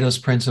yes, Pareto's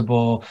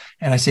principle.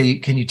 And I say,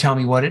 can you tell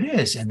me what it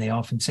is? And they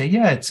often say,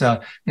 yeah, it's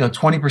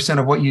 20%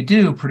 of what you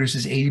do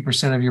produces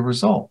 80% of your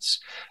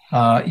results.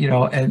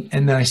 And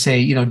then I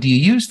say, do you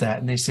use that?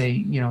 And they say,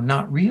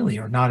 not really,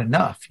 or not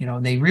enough.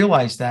 And they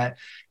realize that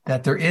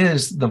there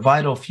is the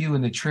vital few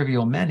and the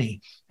trivial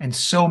many, and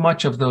so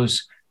much of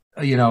those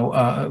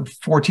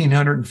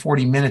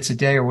 1,440 minutes a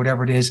day or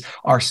whatever it is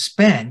are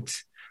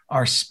spent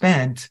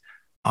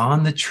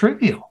on the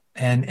trivial.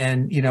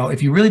 And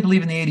if you really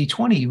believe in the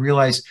 80-20, you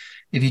realize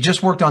if you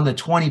just worked on the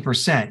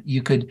 20%,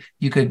 you could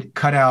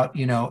cut out,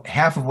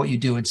 half of what you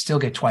do and still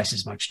get twice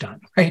as much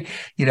done, right?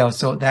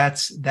 So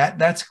that's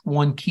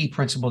one key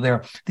principle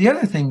there. The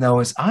other thing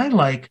though is I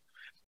like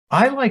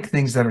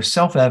things that are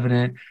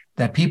self-evident,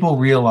 that people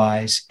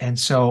realize. And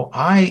so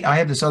I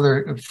have this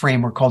other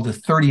framework called the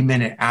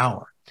 30-minute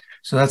hour.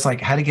 So that's like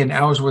how to get an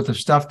hour's worth of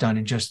stuff done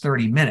in just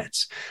 30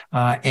 minutes.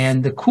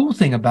 And the cool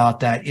thing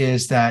about that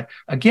is that,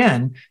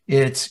 again,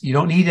 you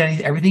don't need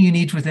everything you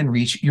need within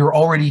reach. You're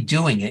already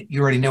doing it.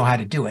 You already know how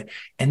to do it,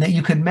 and that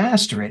you can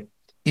master it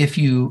if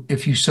you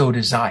so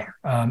desire.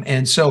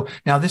 And so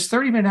now this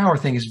 30-minute hour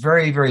thing is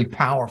very, very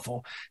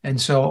powerful. And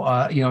so,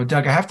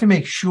 Doug, I have to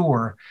make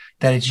sure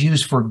that it's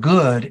used for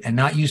good and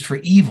not used for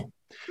evil.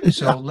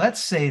 So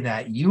let's say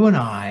that you and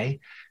I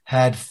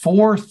had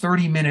 4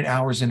 30-minute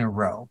hours in a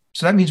row.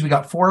 So that means we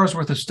got 4 hours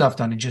worth of stuff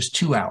done in just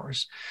 2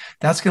 hours.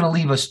 That's going to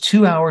leave us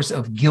 2 hours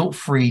of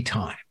guilt-free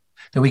time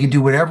that we can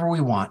do whatever we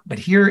want. But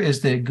here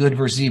is the good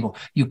versus evil.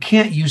 You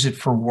can't use it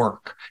for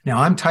work. Now,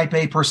 I'm type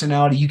A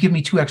personality. You give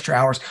me 2 extra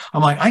hours.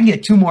 I'm like, I can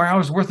get 2 more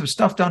hours worth of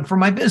stuff done for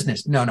my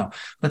business. No.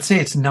 Let's say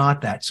it's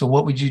not that. So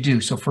what would you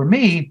do? So for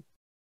me,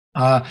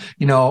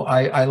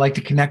 I like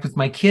to connect with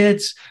my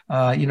kids.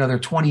 They're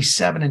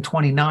 27 and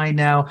 29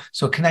 now.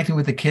 So connecting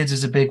with the kids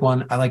is a big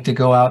one. I like to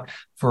go out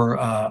for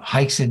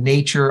hikes in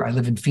nature. I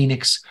live in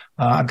Phoenix.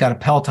 I've got a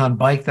Peloton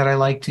bike that I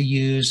like to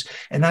use.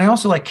 And then I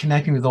also like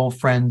connecting with old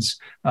friends,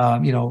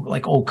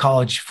 like old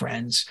college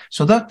friends.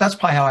 So that's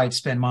probably how I'd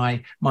spend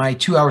my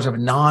 2 hours of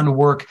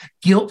non-work,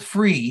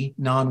 guilt-free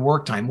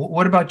non-work time.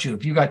 What about you?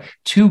 If you got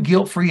 2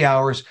 guilt-free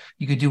hours,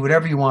 you could do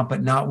whatever you want,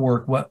 but not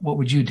work. What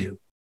would you do?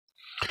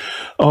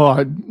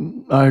 Oh,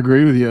 I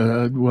agree with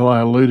you. Well, I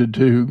alluded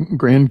to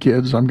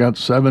grandkids. I've got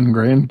 7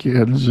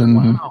 grandkids, and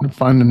Wow.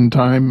 finding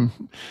time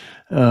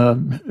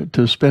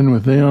to spend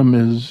with them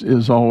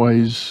is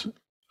always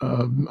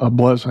a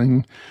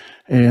blessing,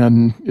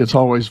 and it's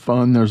always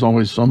fun. There's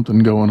always something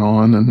going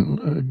on,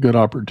 and good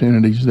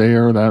opportunities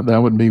there.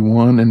 That would be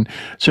one. And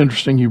it's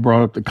interesting you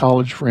brought up the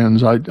college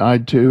friends. I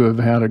too have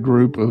had a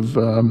group of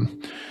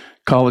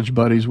college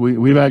buddies.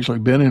 We've actually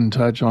been in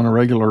touch on a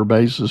regular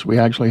basis. We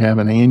actually have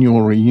an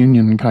annual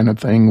reunion kind of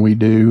thing we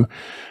do.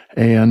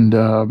 And,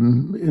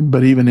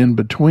 but even in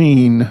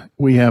between,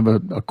 we have a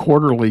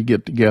quarterly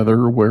get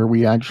together where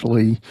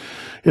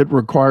it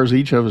requires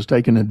each of us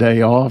taking a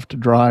day off to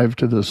drive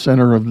to the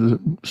center of the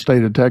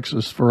state of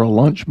Texas for a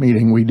lunch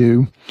meeting we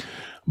do.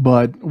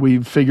 But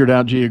we've figured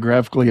out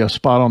geographically a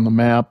spot on the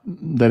map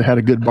that had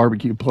a good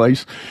barbecue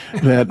place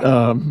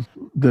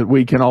that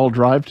we can all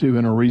drive to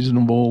in a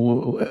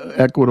reasonable,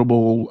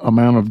 equitable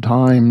amount of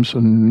time, so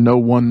no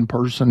one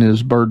person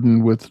is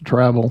burdened with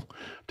travel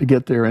to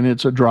get there. And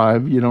it's a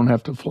drive; you don't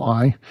have to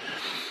fly.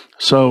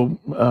 So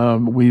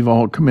we've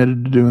all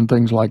committed to doing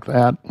things like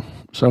that.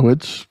 So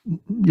it's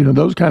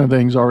those kind of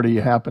things already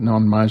happen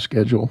on my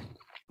schedule.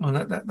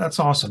 Well, that's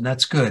awesome.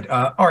 That's good.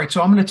 All right.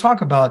 So I'm going to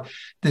talk about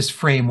this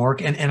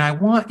framework, and I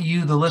want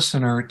you, the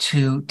listener,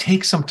 to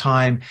take some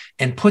time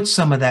and put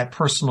some of that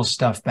personal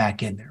stuff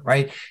back in there,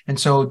 right? And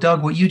so,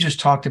 Doug, what you just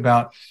talked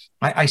about,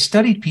 I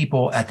studied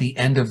people at the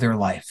end of their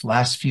life,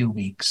 last few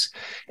weeks,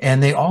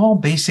 and they all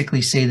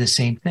basically say the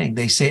same thing.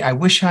 They say, I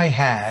wish I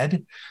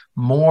had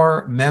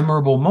more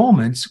memorable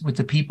moments with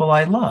the people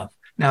I love.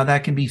 Now,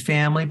 that can be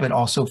family, but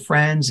also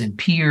friends and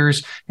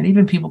peers, and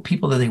even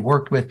people that they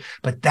worked with.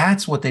 But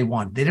that's what they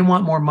wanted. They didn't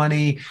want more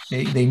money.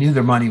 They knew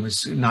their money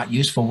was not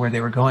useful where they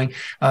were going,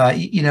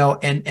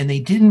 and they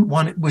didn't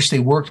wish they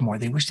worked more.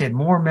 They wished they had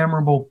more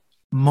memorable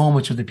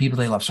moments with the people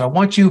they love. So I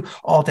want you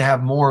all to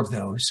have more of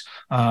those.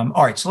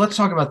 All right, so let's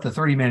talk about the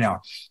 30-minute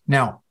hour.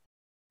 Now,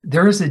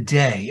 there is a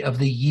day of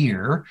the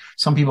year.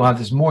 Some people have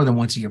this more than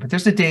once a year, but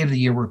there's a day of the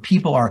year where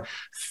people are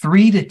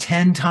 3 to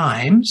 10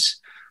 times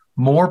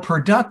more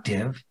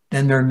productive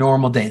than their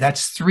normal day.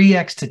 That's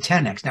 3x to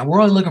 10x. Now,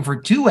 we're only looking for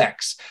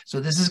 2x, so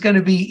this is going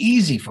to be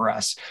easy for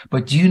us.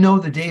 But do you know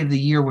the day of the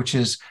year which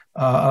is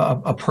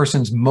a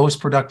person's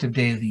most productive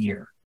day of the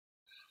year?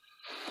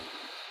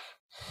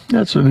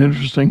 That's an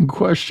interesting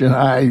question.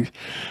 I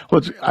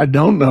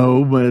don't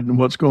know, but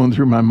what's going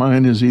through my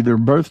mind is either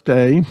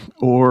birthday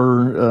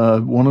or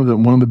one of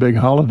the big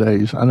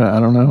holidays. I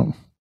don't know.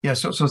 Yeah,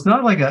 so it's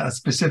not like a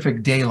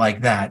specific day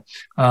like that,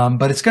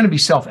 but it's going to be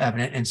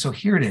self-evident. And so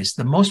here it is.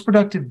 The most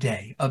productive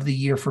day of the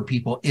year for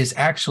people is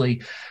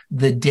actually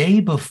the day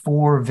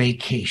before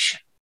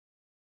vacation.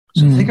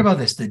 So think about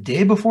this. The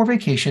day before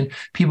vacation,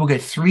 people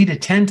get 3 to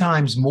 10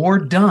 times more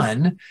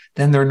done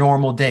than their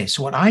normal day.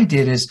 So what I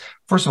did is,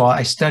 first of all,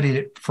 I studied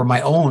it for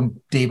my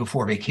own day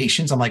before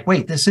vacations. I'm like,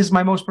 wait, this is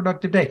my most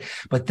productive day.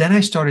 But then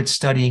I started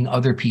studying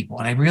other people,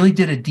 and I really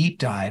did a deep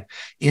dive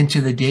into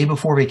the day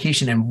before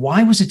vacation and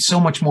why was it so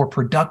much more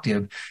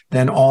productive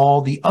than all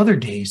the other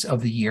days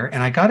of the year.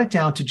 And I got it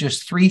down to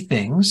just 3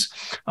 things,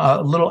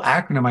 a little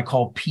acronym I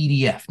call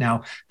PDF.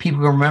 Now,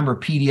 people will remember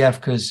PDF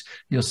because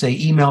you'll say,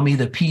 email me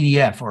the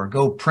PDF or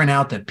go print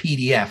out the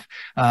PDF.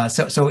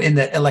 So in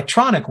the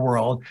electronic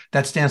world,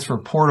 that stands for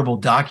portable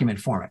document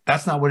format.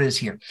 That's not what it is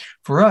here.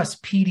 For us,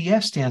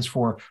 PDF stands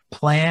for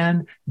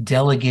plan,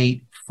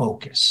 delegate,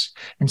 focus.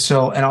 And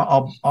so, and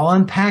I'll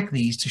unpack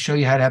these to show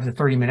you how to have the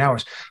 30-minute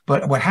hours.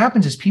 But what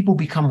happens is people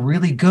become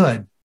really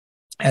good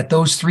at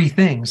those three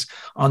things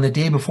on the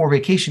day before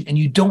vacation, and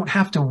you don't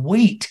have to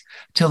wait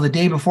till the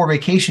day before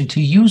vacation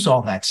to use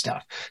all that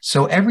stuff.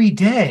 So every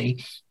day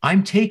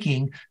I'm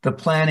taking the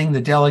planning,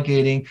 the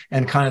delegating,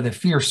 and kind of the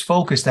fierce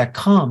focus that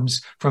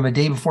comes from a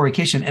day before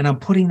vacation, and I'm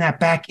putting that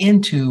back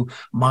into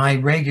my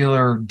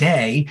regular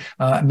day,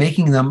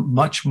 making them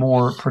much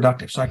more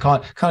productive. So I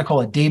kind of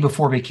call it day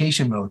before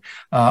vacation mode.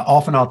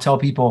 Often I'll tell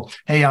people,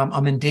 hey,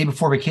 I'm in day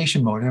before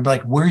vacation mode. And they're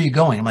like, where are you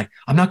going? I'm like,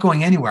 I'm not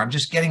going anywhere. I'm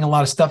just getting a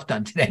lot of stuff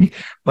done today.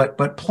 But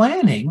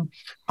planning,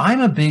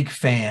 I'm a big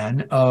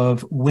fan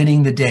of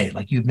winning the day,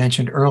 like you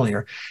mentioned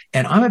earlier.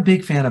 And I'm a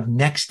big fan of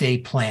next day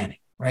planning.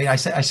 Right. I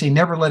say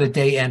never let a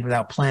day end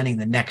without planning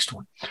the next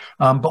one.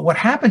 But what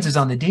happens is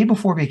on the day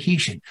before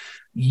vacation,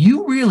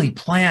 you really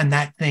plan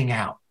that thing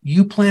out.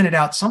 You plan it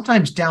out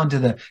sometimes down to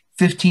the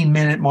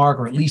 15-minute mark,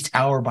 or at least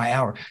hour by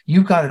hour.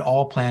 You've got it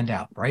all planned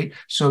out, right?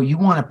 So you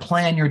want to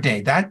plan your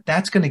day.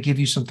 That's going to give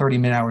you some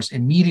 30-minute hours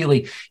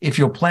immediately if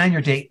you'll plan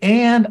your day.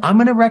 And I'm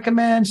going to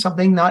recommend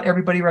something not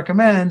everybody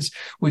recommends,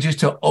 which is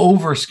to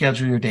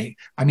overschedule your day.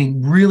 I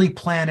mean, really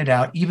plan it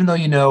out, even though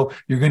you know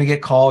you're going to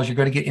get calls, you're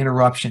going to get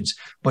interruptions,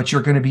 but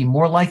you're going to be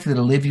more likely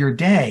to live your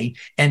day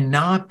and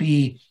not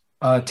be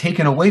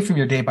taken away from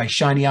your day by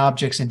shiny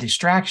objects and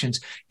distractions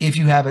if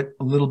you have it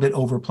a little bit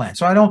over planned.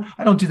 So I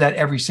don't do that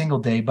every single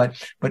day, but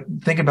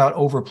think about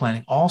over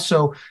planning.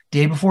 Also,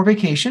 day before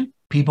vacation,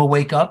 people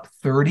wake up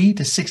 30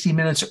 to 60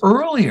 minutes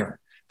earlier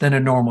than a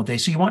normal day.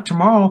 So you want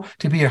tomorrow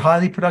to be a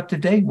highly productive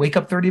day, wake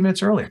up 30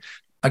 minutes earlier.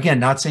 Again,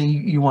 not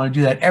saying you want to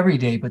do that every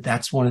day, but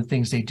that's one of the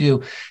things they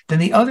do. Then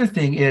the other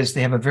thing is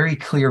they have a very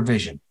clear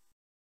vision.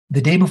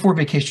 The day before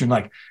vacation, you're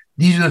like,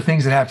 these are the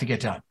things that have to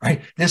get done,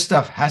 right? This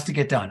stuff has to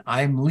get done.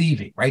 I'm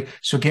leaving, right?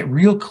 So get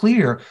real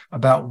clear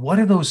about what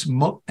are those,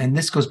 and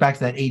this goes back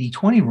to that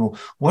 80-20 rule.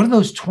 What are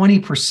those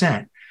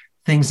 20%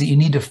 things that you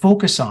need to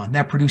focus on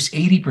that produce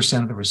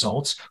 80% of the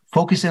results?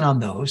 Focus in on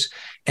those.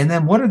 And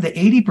then what are the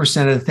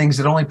 80% of the things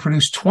that only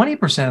produce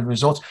 20% of the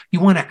results?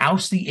 You want to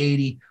oust the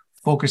 80,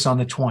 focus on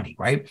the 20,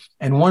 right?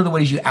 And one of the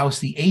ways you oust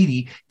the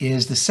 80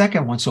 is the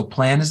second one. So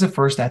plan is the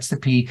first, that's the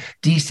P.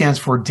 D stands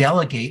for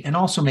delegate and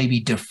also maybe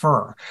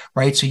defer,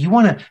 right? So you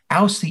want to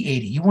oust the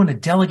 80. You want to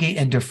delegate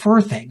and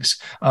defer things,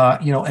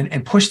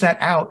 and push that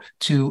out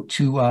to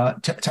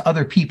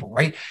other people,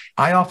 right?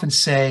 I often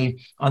say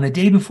on the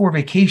day before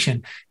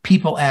vacation,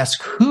 people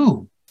ask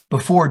who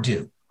before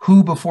do.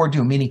 Who before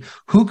do, meaning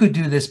who could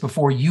do this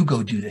before you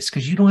go do this,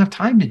 because you don't have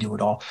time to do it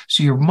all.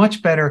 So you're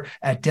much better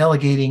at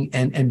delegating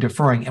and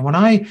deferring. And when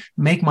I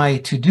make my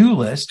to-do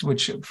list,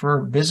 which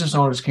for business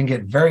owners can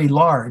get very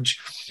large,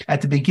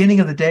 at the beginning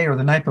of the day or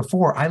the night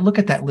before, I look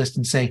at that list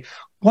and say,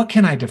 what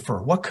can I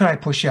defer? What could I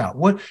push out?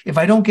 What if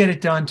I don't get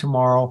it done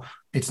tomorrow?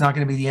 It's not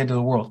going to be the end of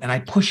the world. And I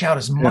push out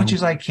as much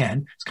as I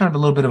can. It's kind of a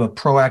little bit of a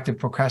proactive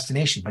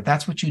procrastination, but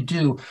that's what you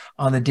do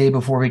on the day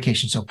before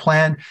vacation. So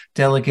plan,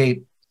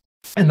 delegate.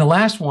 And the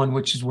last one,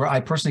 which is where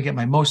I personally get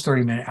my most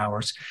 30-minute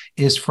hours,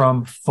 is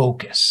from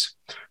focus.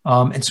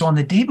 And so on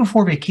the day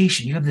before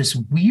vacation, you have this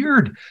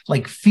weird,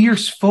 like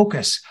fierce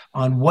focus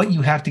on what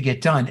you have to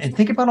get done. And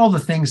think about all the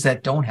things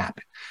that don't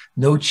happen.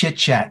 No chit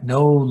chat,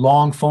 no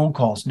long phone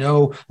calls,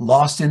 no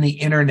lost in the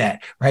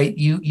internet, right?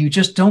 You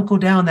just don't go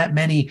down that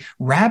many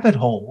rabbit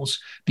holes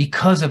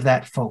because of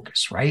that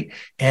focus, right?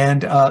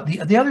 And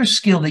the other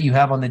skill that you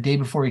have on the day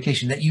before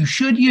vacation that you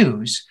should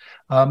use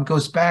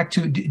goes back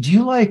to, do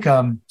you like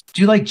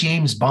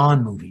James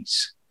Bond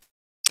movies?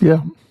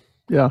 Yeah.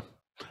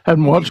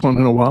 Haven't watched one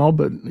in a while,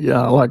 but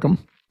yeah, I like them.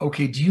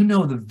 Okay. Do you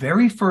know the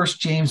very first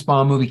James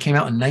Bond movie came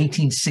out in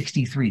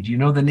 1963? Do you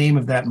know the name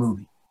of that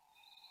movie?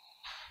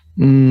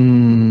 I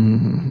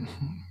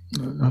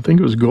think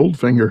it was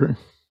Goldfinger.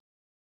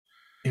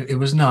 It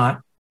was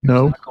not.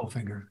 No. Not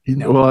Goldfinger.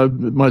 No. Well,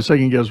 my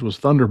second guess was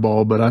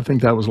Thunderball, but I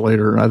think that was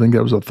later. I think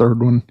that was the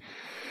third one.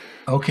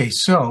 Okay.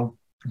 So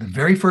the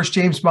very first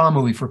James Bond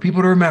movie, for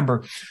people to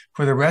remember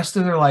for the rest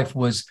of their life,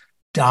 was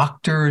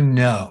Dr.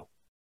 No.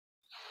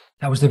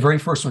 That was the very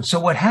first one. So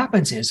what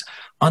happens is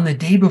on the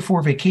day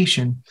before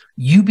vacation,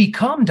 you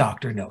become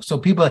Dr. No. So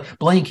people are like,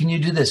 Blaine, can you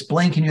do this?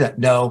 Blaine, can you do that?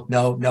 No.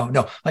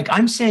 Like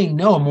I'm saying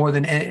no more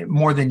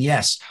than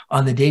yes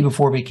on the day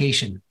before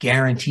vacation,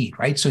 guaranteed,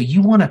 right? So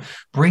you want to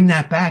bring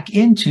that back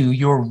into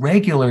your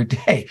regular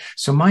day.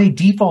 So my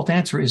default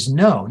answer is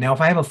no. Now,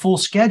 if I have a full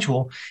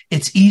schedule,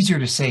 it's easier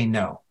to say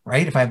no,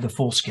 right? If I have the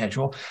full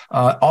schedule.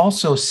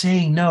 Also,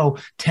 saying no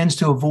tends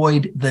to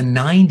avoid the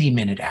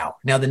 90-minute hour.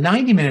 Now, the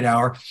 90-minute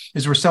hour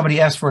is where somebody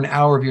asks for an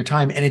hour of your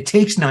time and it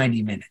takes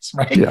 90 minutes,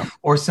 right? Yeah.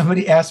 Or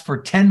somebody asks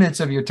for 10 minutes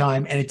of your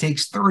time and it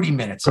takes 30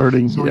 minutes.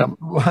 30, so yeah. We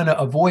want to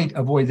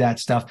avoid that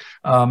stuff.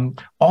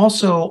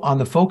 Also, on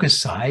the focus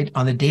side,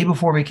 on the day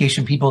before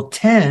vacation, people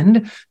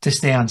tend to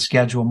stay on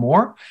schedule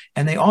more,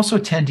 and they also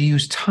tend to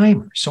use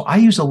timers. So I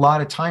use a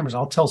lot of timers.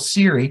 I'll tell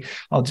Siri,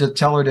 I'll just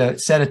tell her to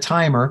set a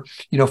timer,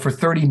 for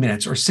 30 30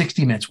 minutes or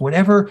 60 minutes,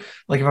 whatever.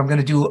 Like if I'm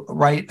going to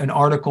write an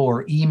article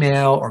or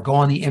email or go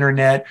on the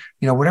internet,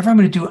 whatever I'm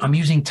going to do, I'm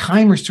using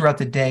timers throughout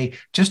the day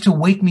just to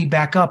wake me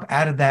back up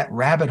out of that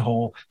rabbit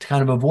hole to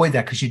kind of avoid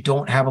that, because you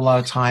don't have a lot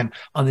of time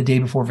on the day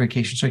before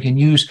vacation. So I can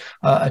use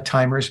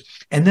timers.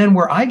 And then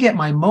where I get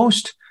my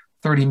most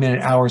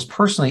 30-minute hours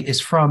personally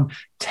is from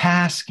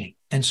tasking.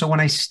 And so when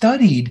I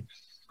studied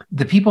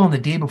the people on the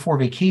day before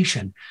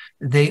vacation,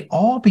 they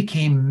all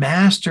became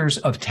masters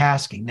of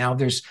tasking. Now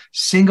there's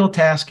single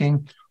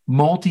tasking,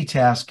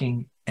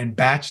 multitasking, and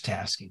batch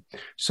tasking.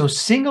 So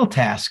single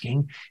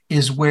tasking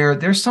is where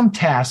there's some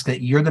task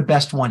that you're the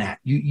best one at.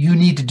 You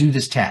need to do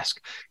this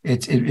task.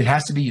 It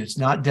has to be you. It's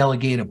not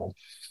delegatable.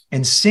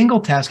 And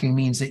single tasking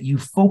means that you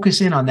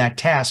focus in on that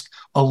task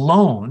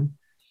alone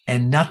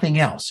and nothing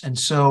else. And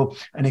so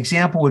an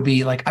example would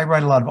be like, I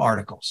write a lot of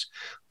articles.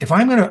 If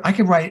I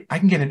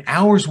can get an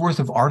hour's worth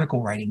of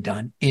article writing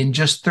done in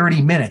just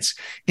 30 minutes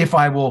if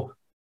I will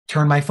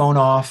turn my phone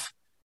off,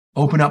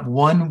 open up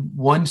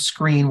one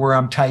screen where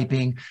I'm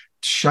typing,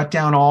 shut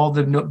down all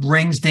the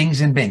rings,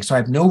 dings, and bings. So I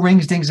have no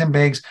rings, dings, and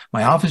bings.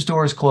 My office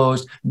door is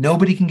closed.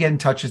 Nobody can get in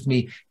touch with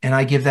me. And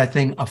I give that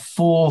thing a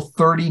full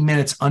 30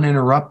 minutes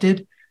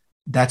uninterrupted.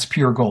 That's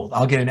pure gold.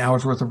 I'll get an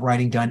hour's worth of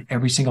writing done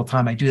every single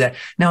time I do that.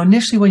 Now,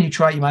 initially, when you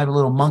try it, you might have a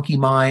little monkey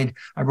mind.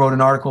 I wrote an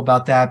article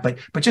about that, but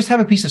just have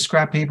a piece of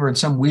scrap paper and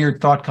some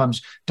weird thought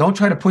comes. Don't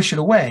try to push it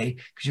away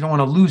because you don't want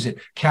to lose it.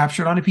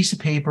 Capture it on a piece of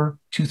paper,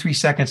 2-3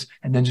 seconds,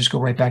 and then just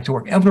go right back to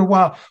work. After a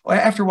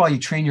while, you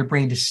train your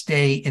brain to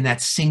stay in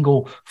that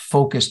single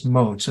focused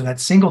mode. So that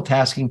single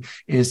tasking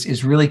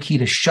is really key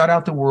to shut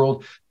out the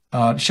world.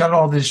 Shut out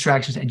all the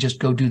distractions and just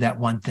go do that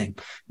one thing.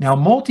 Now,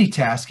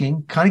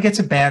 multitasking kind of gets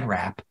a bad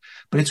rap,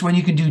 but it's when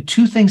you can do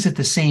two things at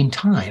the same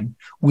time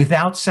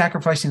without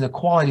sacrificing the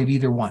quality of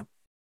either one.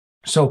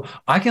 So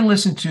I can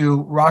listen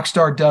to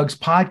Rockstar Doug's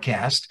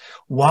podcast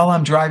while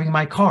I'm driving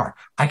my car.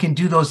 I can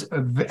do those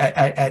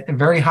at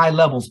very high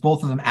levels,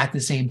 both of them at the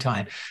same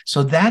time.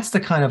 So that's the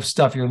kind of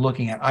stuff you're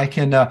looking at.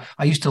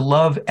 I used to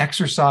love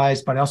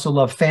exercise, but I also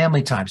love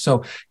family time.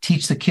 So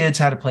teach the kids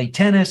how to play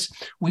tennis.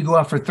 We go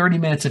out for 30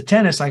 minutes of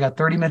tennis. I got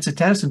 30 minutes of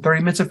tennis and 30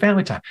 minutes of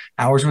family time,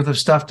 hours worth of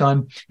stuff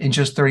done in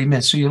just 30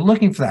 minutes. So you're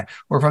looking for that.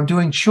 Or if I'm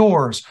doing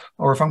chores,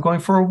 or if I'm going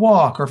for a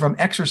walk, or if I'm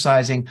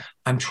exercising,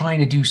 I'm trying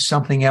to do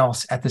something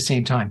else at the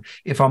same time.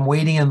 If I'm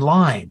waiting in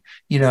line,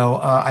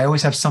 I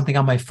always have something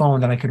on my phone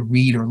that I could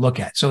read or look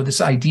at. So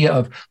this idea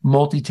of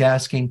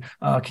multitasking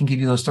can give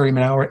you those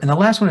 30-minute hours. And the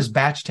last one is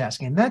batch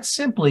tasking. And that's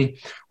simply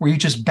where you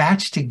just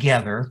batch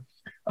together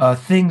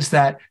things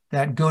that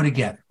go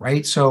together,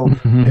 right? So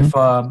if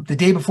the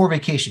day before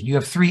vacation, you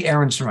have 3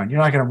 errands to run, you're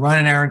not going to run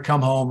an errand,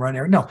 come home, run an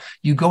errand. No,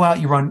 you go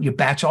out, you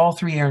batch all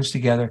 3 errands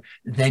together,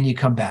 then you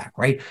come back,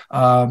 right?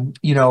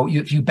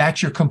 If you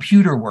batch your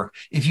computer work,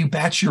 if you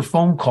batch your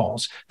phone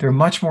calls, they're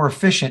much more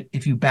efficient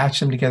if you batch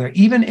them together.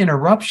 Even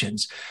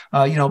interruptions,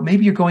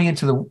 maybe you're going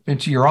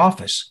into your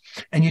office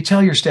and you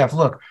tell your staff,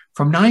 look,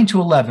 from 9 to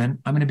 11,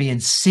 I'm going to be in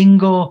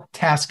single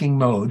tasking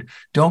mode.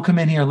 Don't come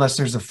in here unless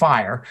there's a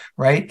fire,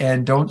 right?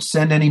 And don't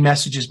send any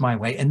messages my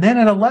way. And then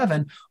at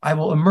 11, I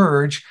will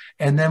emerge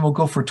and then we'll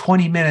go for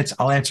 20 minutes.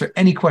 I'll answer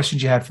any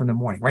questions you had from the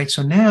morning, right?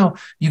 So now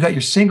you got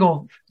your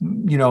single,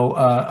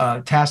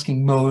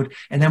 tasking mode.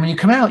 And then when you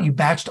come out, you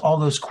batched all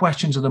those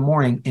questions of the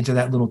morning into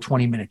that little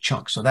 20-minute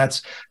chunk. So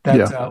that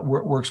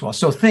works well.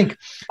 So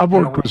I've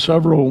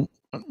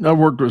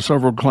worked with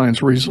several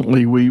clients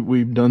recently.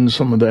 We've done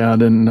some of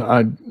that, and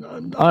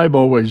I've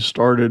always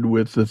started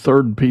with the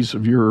third piece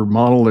of your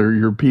model or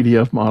your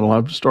PDF model.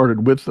 I've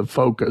started with the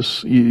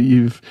focus.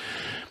 You've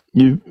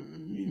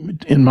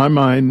in my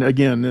mind,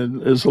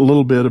 again, is a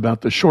little bit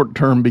about the short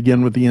term,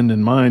 begin with the end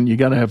in mind. You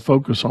got to have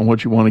focus on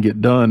what you want to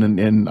get done,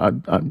 and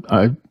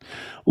I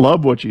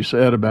love what you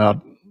said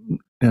about.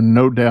 And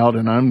no doubt,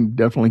 and I'm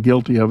definitely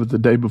guilty of it, the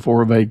day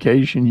before a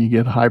vacation, you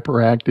get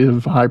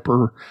hyperactive,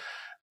 hyper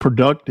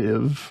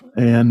productive,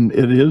 and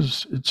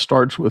it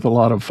starts with a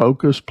lot of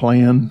focus,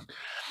 plan,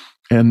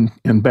 and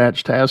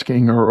batch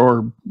tasking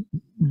or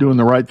doing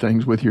the right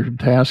things with your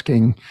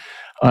tasking.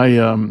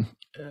 I've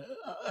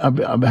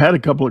had a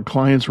couple of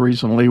clients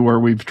recently where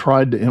we've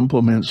tried to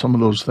implement some of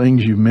those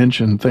things you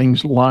mentioned,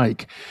 things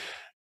like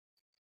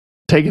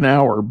take an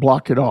hour,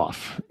 block it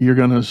off. You're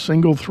going to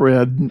single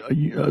thread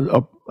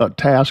a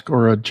task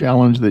or a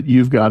challenge that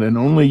you've got, and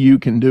only you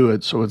can do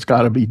it, so it's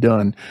got to be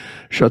done.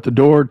 Shut the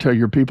door, tell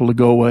your people to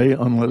go away,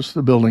 unless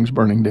the building's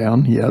burning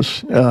down,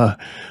 yes.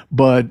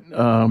 But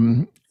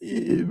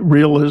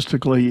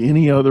realistically,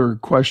 any other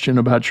question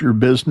about your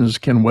business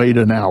can wait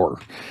an hour,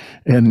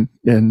 and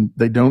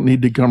they don't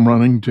need to come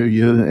running to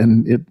you.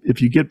 And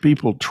if you get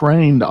people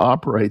trained to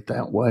operate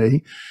that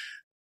way,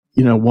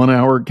 1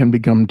 hour can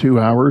become 2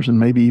 hours and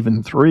maybe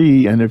even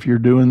 3. And if you're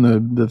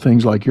doing the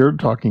things like you're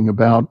talking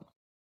about,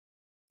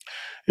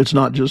 it's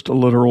not just a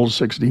literal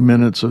 60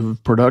 minutes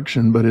of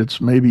production, but it's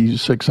maybe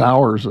 6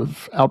 hours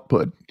of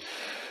output.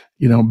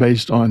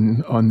 based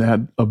on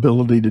that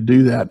ability to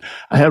do that.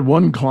 I had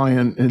one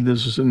client, and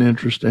this is an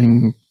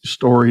interesting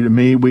story to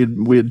me.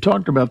 We had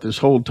talked about this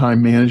whole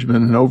time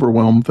management and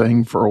overwhelm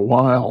thing for a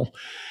while.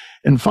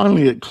 And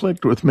finally it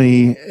clicked with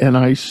me. And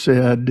I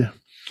said,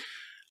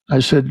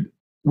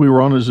 we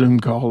were on a Zoom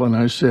call, and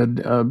I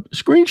said,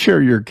 screen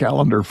share your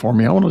calendar for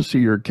me. I want to see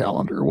your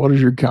calendar. What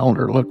does your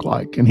calendar look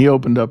like? And he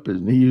opened up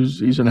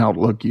he's an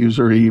Outlook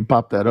user. He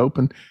popped that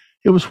open.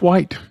 It was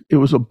white. It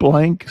was a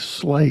blank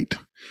slate.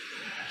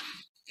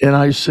 And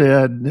I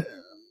said,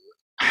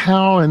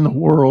 how in the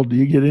world do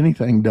you get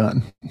anything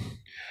done?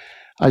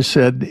 I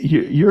said,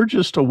 you're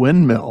just a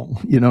windmill.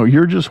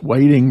 You're just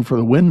waiting for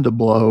the wind to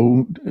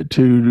blow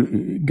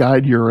to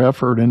guide your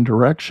effort and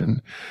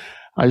direction.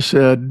 I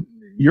said,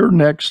 your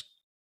next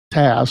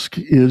task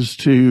is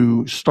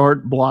to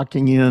start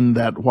blocking in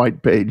that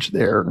white page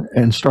there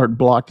and start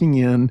blocking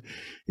in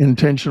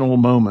intentional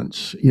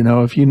moments.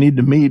 If you need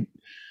to meet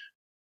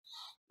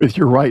with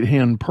your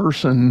right-hand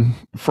person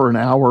for an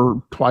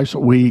hour twice a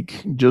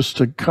week just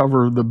to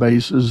cover the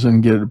bases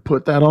and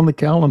put that on the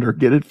calendar,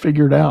 get it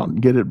figured out,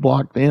 get it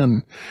blocked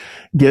in,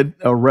 get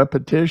a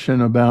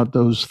repetition about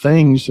those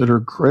things that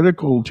are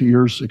critical to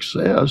your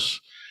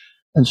success,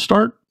 and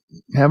start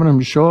having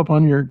them show up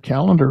on your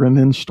calendar, and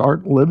then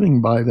start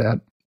living by that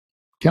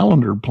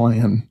calendar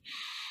plan.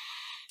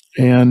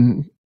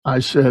 And I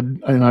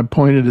said, and I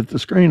pointed at the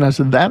screen, I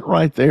said, that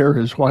right there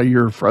is why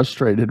you're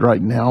frustrated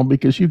right now,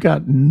 because you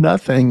got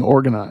nothing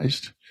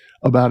organized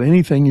about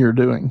anything you're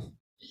doing.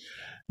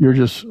 You're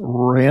just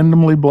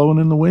randomly blowing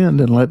in the wind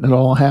and letting it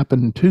all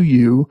happen to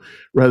you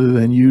rather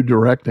than you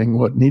directing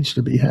what needs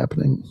to be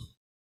happening.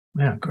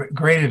 Yeah,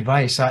 great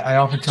advice. I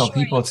often tell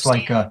people it's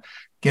like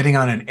getting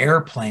on an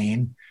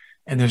airplane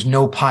and there's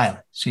no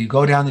pilot. So you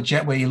go down the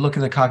jetway, you look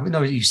in the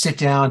cockpit, you sit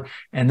down,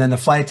 and then the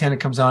flight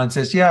attendant comes on and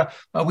says, yeah,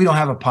 we don't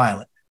have a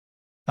pilot.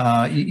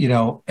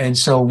 And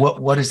so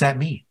what does that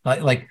mean?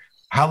 Like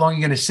how long are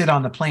you going to sit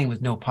on the plane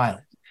with no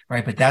pilot?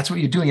 Right. But that's what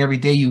you're doing every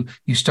day. You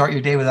start your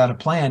day without a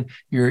plan.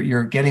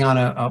 You're getting on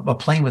a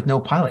plane with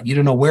no pilot. You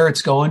don't know where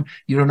it's going.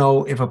 You don't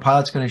know if a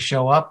pilot's going to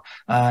show up,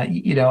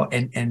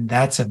 and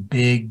that's a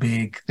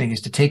big thing,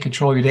 is to take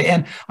control of your day.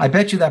 And I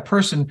bet you that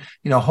person,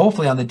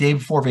 hopefully on the day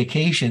before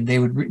vacation,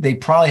 they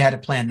probably had to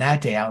plan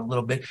that day out a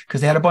little bit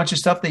because they had a bunch of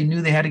stuff they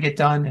knew they had to get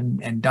done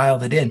and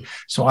dialed it in.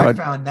 So I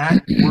found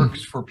that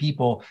works for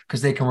people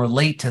because they can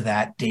relate to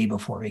that day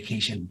before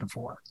vacation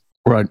before.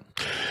 Right.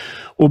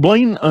 Well,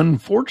 Blaine,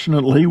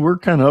 unfortunately, we're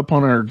kind of up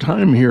on our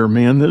time here,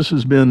 man. This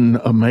has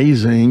been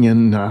amazing,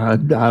 and I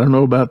don't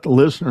know about the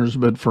listeners,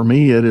 but for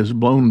me, it has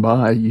blown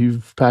by.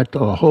 You've packed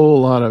a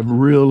whole lot of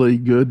really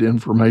good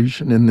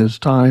information in this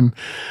time.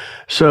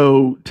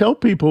 So tell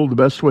people the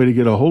best way to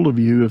get a hold of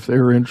you if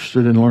they're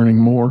interested in learning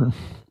more.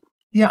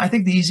 Yeah, I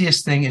think the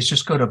easiest thing is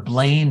just go to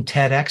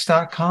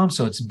blainetedx.com.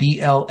 So it's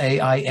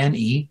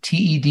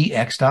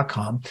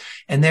BLAINETEDX.com.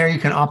 And there you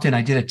can opt in.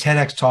 I did a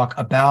TEDx talk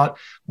about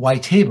why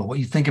table, what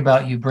you think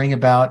about, you bring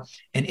about.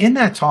 And in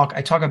that talk,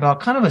 I talk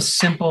about kind of a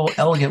simple,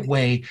 elegant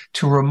way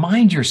to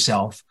remind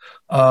yourself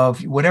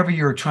of whatever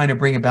you're trying to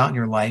bring about in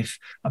your life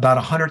about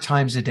 100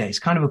 times a day. It's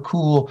kind of a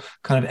cool,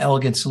 kind of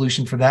elegant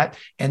solution for that.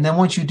 And then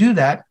once you do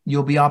that,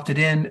 you'll be opted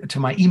in to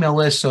my email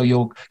list. So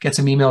you'll get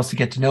some emails to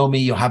get to know me.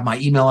 You'll have my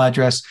email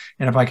address.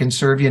 And if I can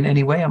serve you in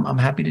any way, I'm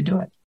happy to do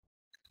it.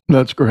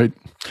 That's great.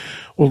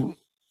 Well,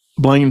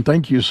 Blaine,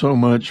 thank you so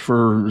much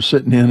for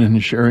sitting in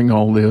and sharing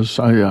all this.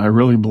 I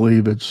really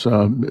believe it's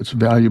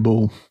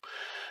valuable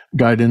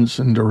guidance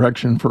and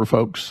direction for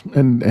folks.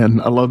 And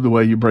I love the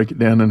way you break it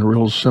down in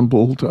real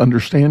simple to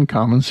understand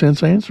common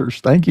sense answers.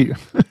 Thank you.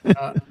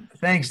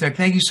 Thanks, Doug.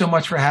 Thank you so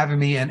much for having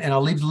me. And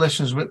I'll leave the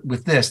listeners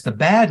with this. The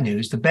bad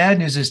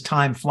news is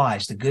time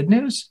flies. The good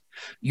news,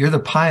 you're the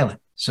pilot.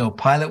 So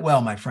pilot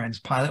well, my friends,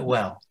 pilot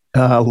well.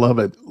 I love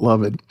it.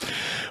 Love it.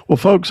 Well,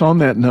 folks, on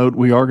that note,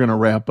 we are going to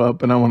wrap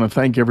up, and I want to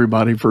thank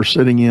everybody for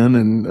sitting in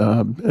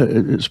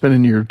and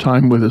spending your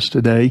time with us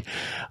today.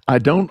 I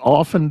don't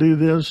often do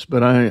this,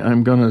 but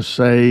I'm going to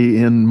say,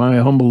 in my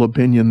humble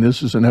opinion,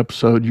 this is an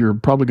episode you're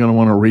probably going to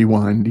want to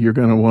rewind. You're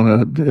going to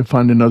want to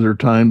find another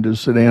time to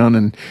sit down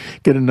and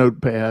get a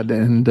notepad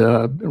and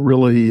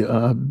really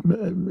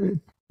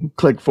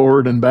click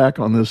forward and back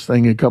on this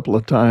thing a couple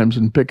of times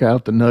and pick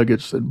out the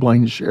nuggets that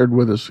Blaine shared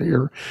with us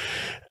here.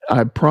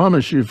 I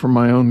promise you from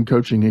my own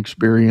coaching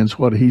experience,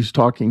 what he's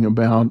talking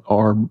about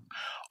are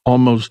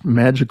almost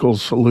magical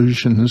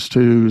solutions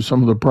to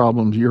some of the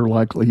problems you're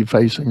likely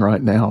facing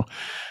right now.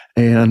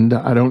 And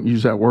I don't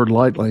use that word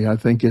lightly. I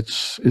think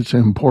it's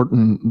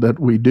important that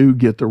we do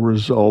get the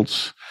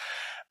results,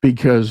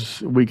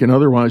 because we can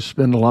otherwise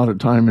spend a lot of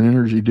time and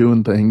energy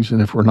doing things.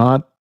 And if we're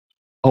not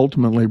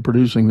ultimately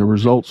producing the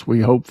results we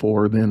hope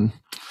for, then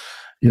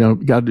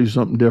got to do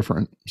something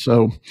different.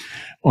 So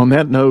on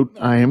that note,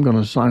 I am going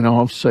to sign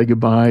off, say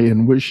goodbye,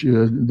 and wish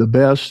you the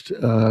best.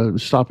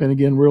 Stop in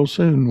again real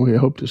soon. We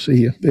hope to see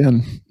you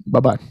then.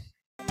 Bye-bye.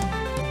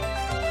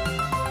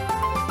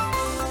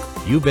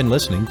 You've been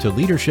listening to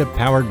Leadership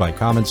Powered by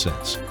Common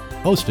Sense,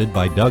 hosted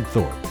by Doug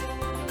Thorpe.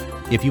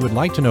 If you would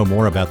like to know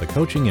more about the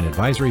coaching and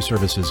advisory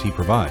services he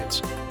provides,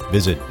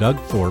 visit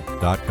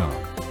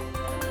dougthorpe.com.